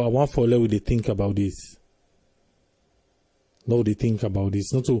 But I want for let they think about this. Now they think about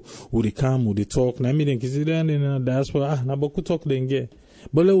this. Not so would they come, would they talk. Now me then kisi then in diaspora na boku talk then get.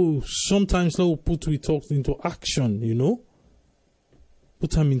 But sometimes we put we talk into action, you know.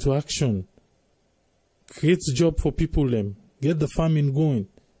 Put them into action. Create job for people them. Get the farming going.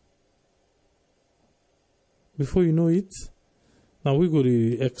 Before you know it, now we go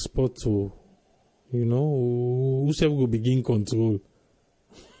to export to, you know, whoever go begin control.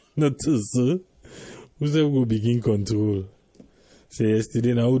 Not to so. Whoever go begin control. Say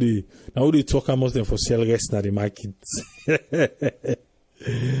yesterday now they talk almost them for sell rest na the market.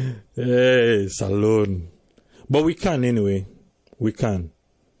 Hey, salon. But we can anyway. We can.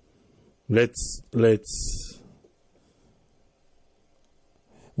 Let's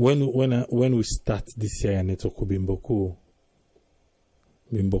when we start this year network bimboku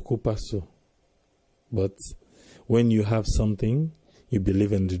paso. But when you have something, you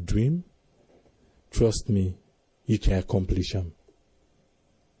believe in the dream, trust me, you can accomplish them.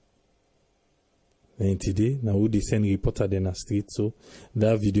 And today, now we send reporter in the street, so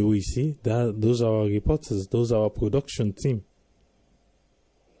that video we see, those are our reporters, those are our production team.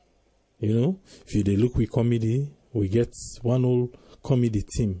 You know, if you look with comedy, we get one whole comedy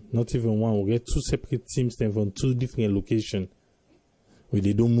team, not even one, we get two separate teams then from two different locations where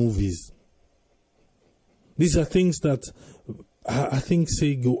they do movies. These are things that I think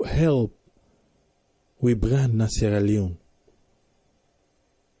say go help with brand na Sierra Leone.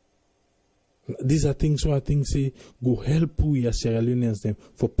 These are things where I think say go help we as Sierra Leoneans them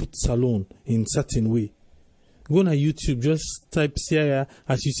for put salon in certain way. Go on YouTube, just type Sierra,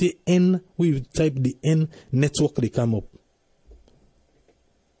 as you say N, we type the N network, they come up.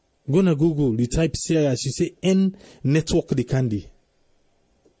 Go on Google, you type Sierra, as you say N network, the candy.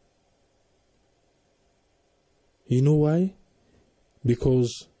 You know why?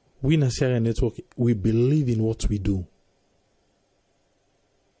 Because we in Sierra Network, we believe in what we do.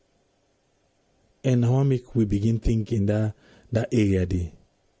 And how make we begin thinking that area there.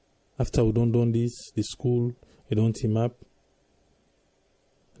 After we don't done this, the school, we don't team up.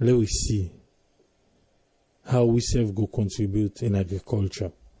 Let we see how we self go contribute in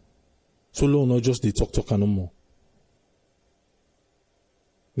agriculture. So long not just the talk no more.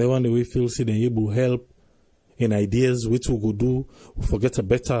 They want the way feel see they able help in ideas which we go do, we forget a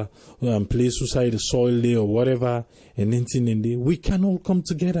better place beside the soil there or whatever, and anything in there. We can all come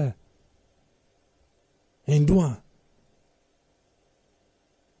together and do it.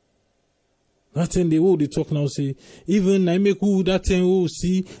 That thing they talk now say, even I make who that thing who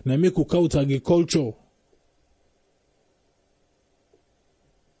see, I make who count agriculture.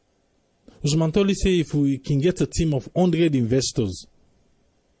 Usman Toli say if we can get a team of 100 investors,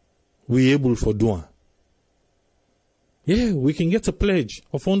 we able for doing. Yeah, we can get a pledge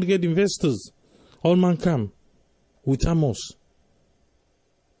of 100 investors. All man come with Amos.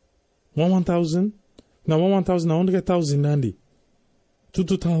 1,000. Now 1,000, now 100,000 Andy.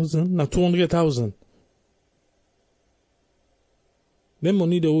 2,000, now 200,000. Then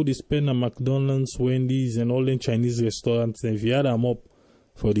money they would spend at McDonald's, Wendy's, and all the Chinese restaurants. If you add them up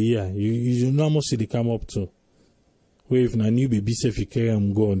for the year, you know how much they come up to. Where if na new baby say if you carry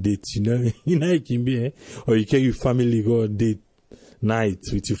them go on date, you know it can be, or you carry your family go on date night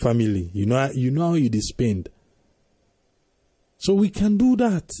with your family. You know how you spend. So we can do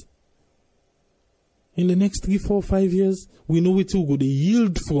that. In the next 3, 4, 5 years, we know it will go the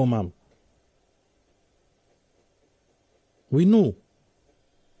yield from them. We know.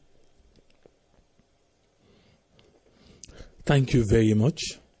 Thank you very much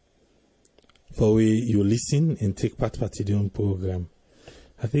for where you listen and take part in the program.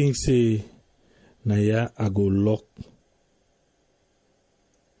 I think say Naya I go lock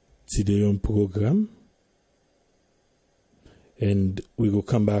to the program and we go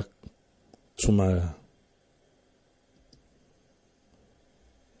come back tomorrow.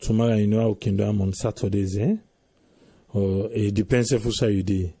 Tomorrow, you know, we can do them on Saturdays, eh? Or it depends if you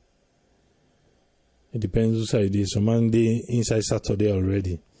do. It depends who you do. So Monday inside Saturday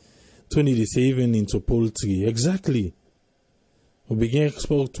already. Tony, they say even into poultry. Exactly. We begin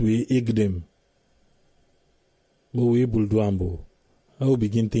export, we egg them. But we able to do them. I will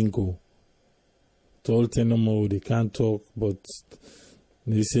begin thinking. To all ten no more, they can't talk, but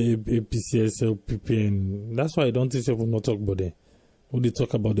they say APCSL, PPN. That's why I don't think they will not talk about them. We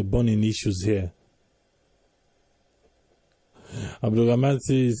talk about the burning issues here. Abdulrahman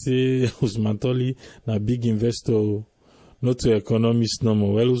say Usman Toli na big investor, not to economist no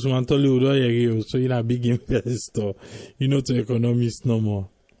more. Well, Usman Toli would agree, so you're a big investor, you know, to economist no more.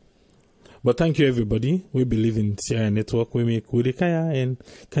 But thank you everybody. We believe in Sierra Network. We make Udekaya and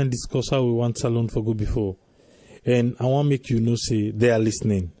can discuss how we want salon for go before. And I want to make you know say they are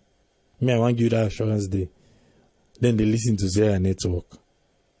listening. Me, I want you that assurance day. Then they listen to Sierra Network.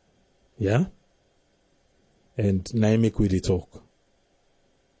 Yeah? And now make with the talk.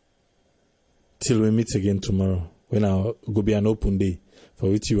 Till we meet again tomorrow. When I'll go be an open day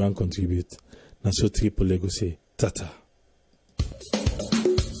for which you want to contribute. Now so triple Lego say, Tata.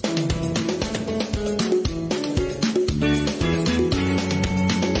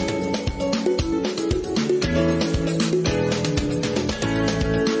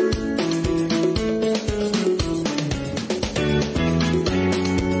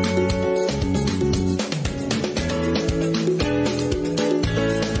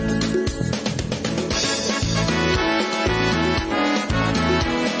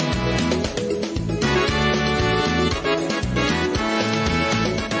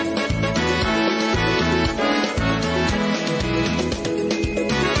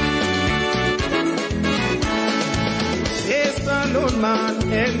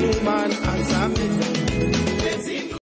 man and woman answer me.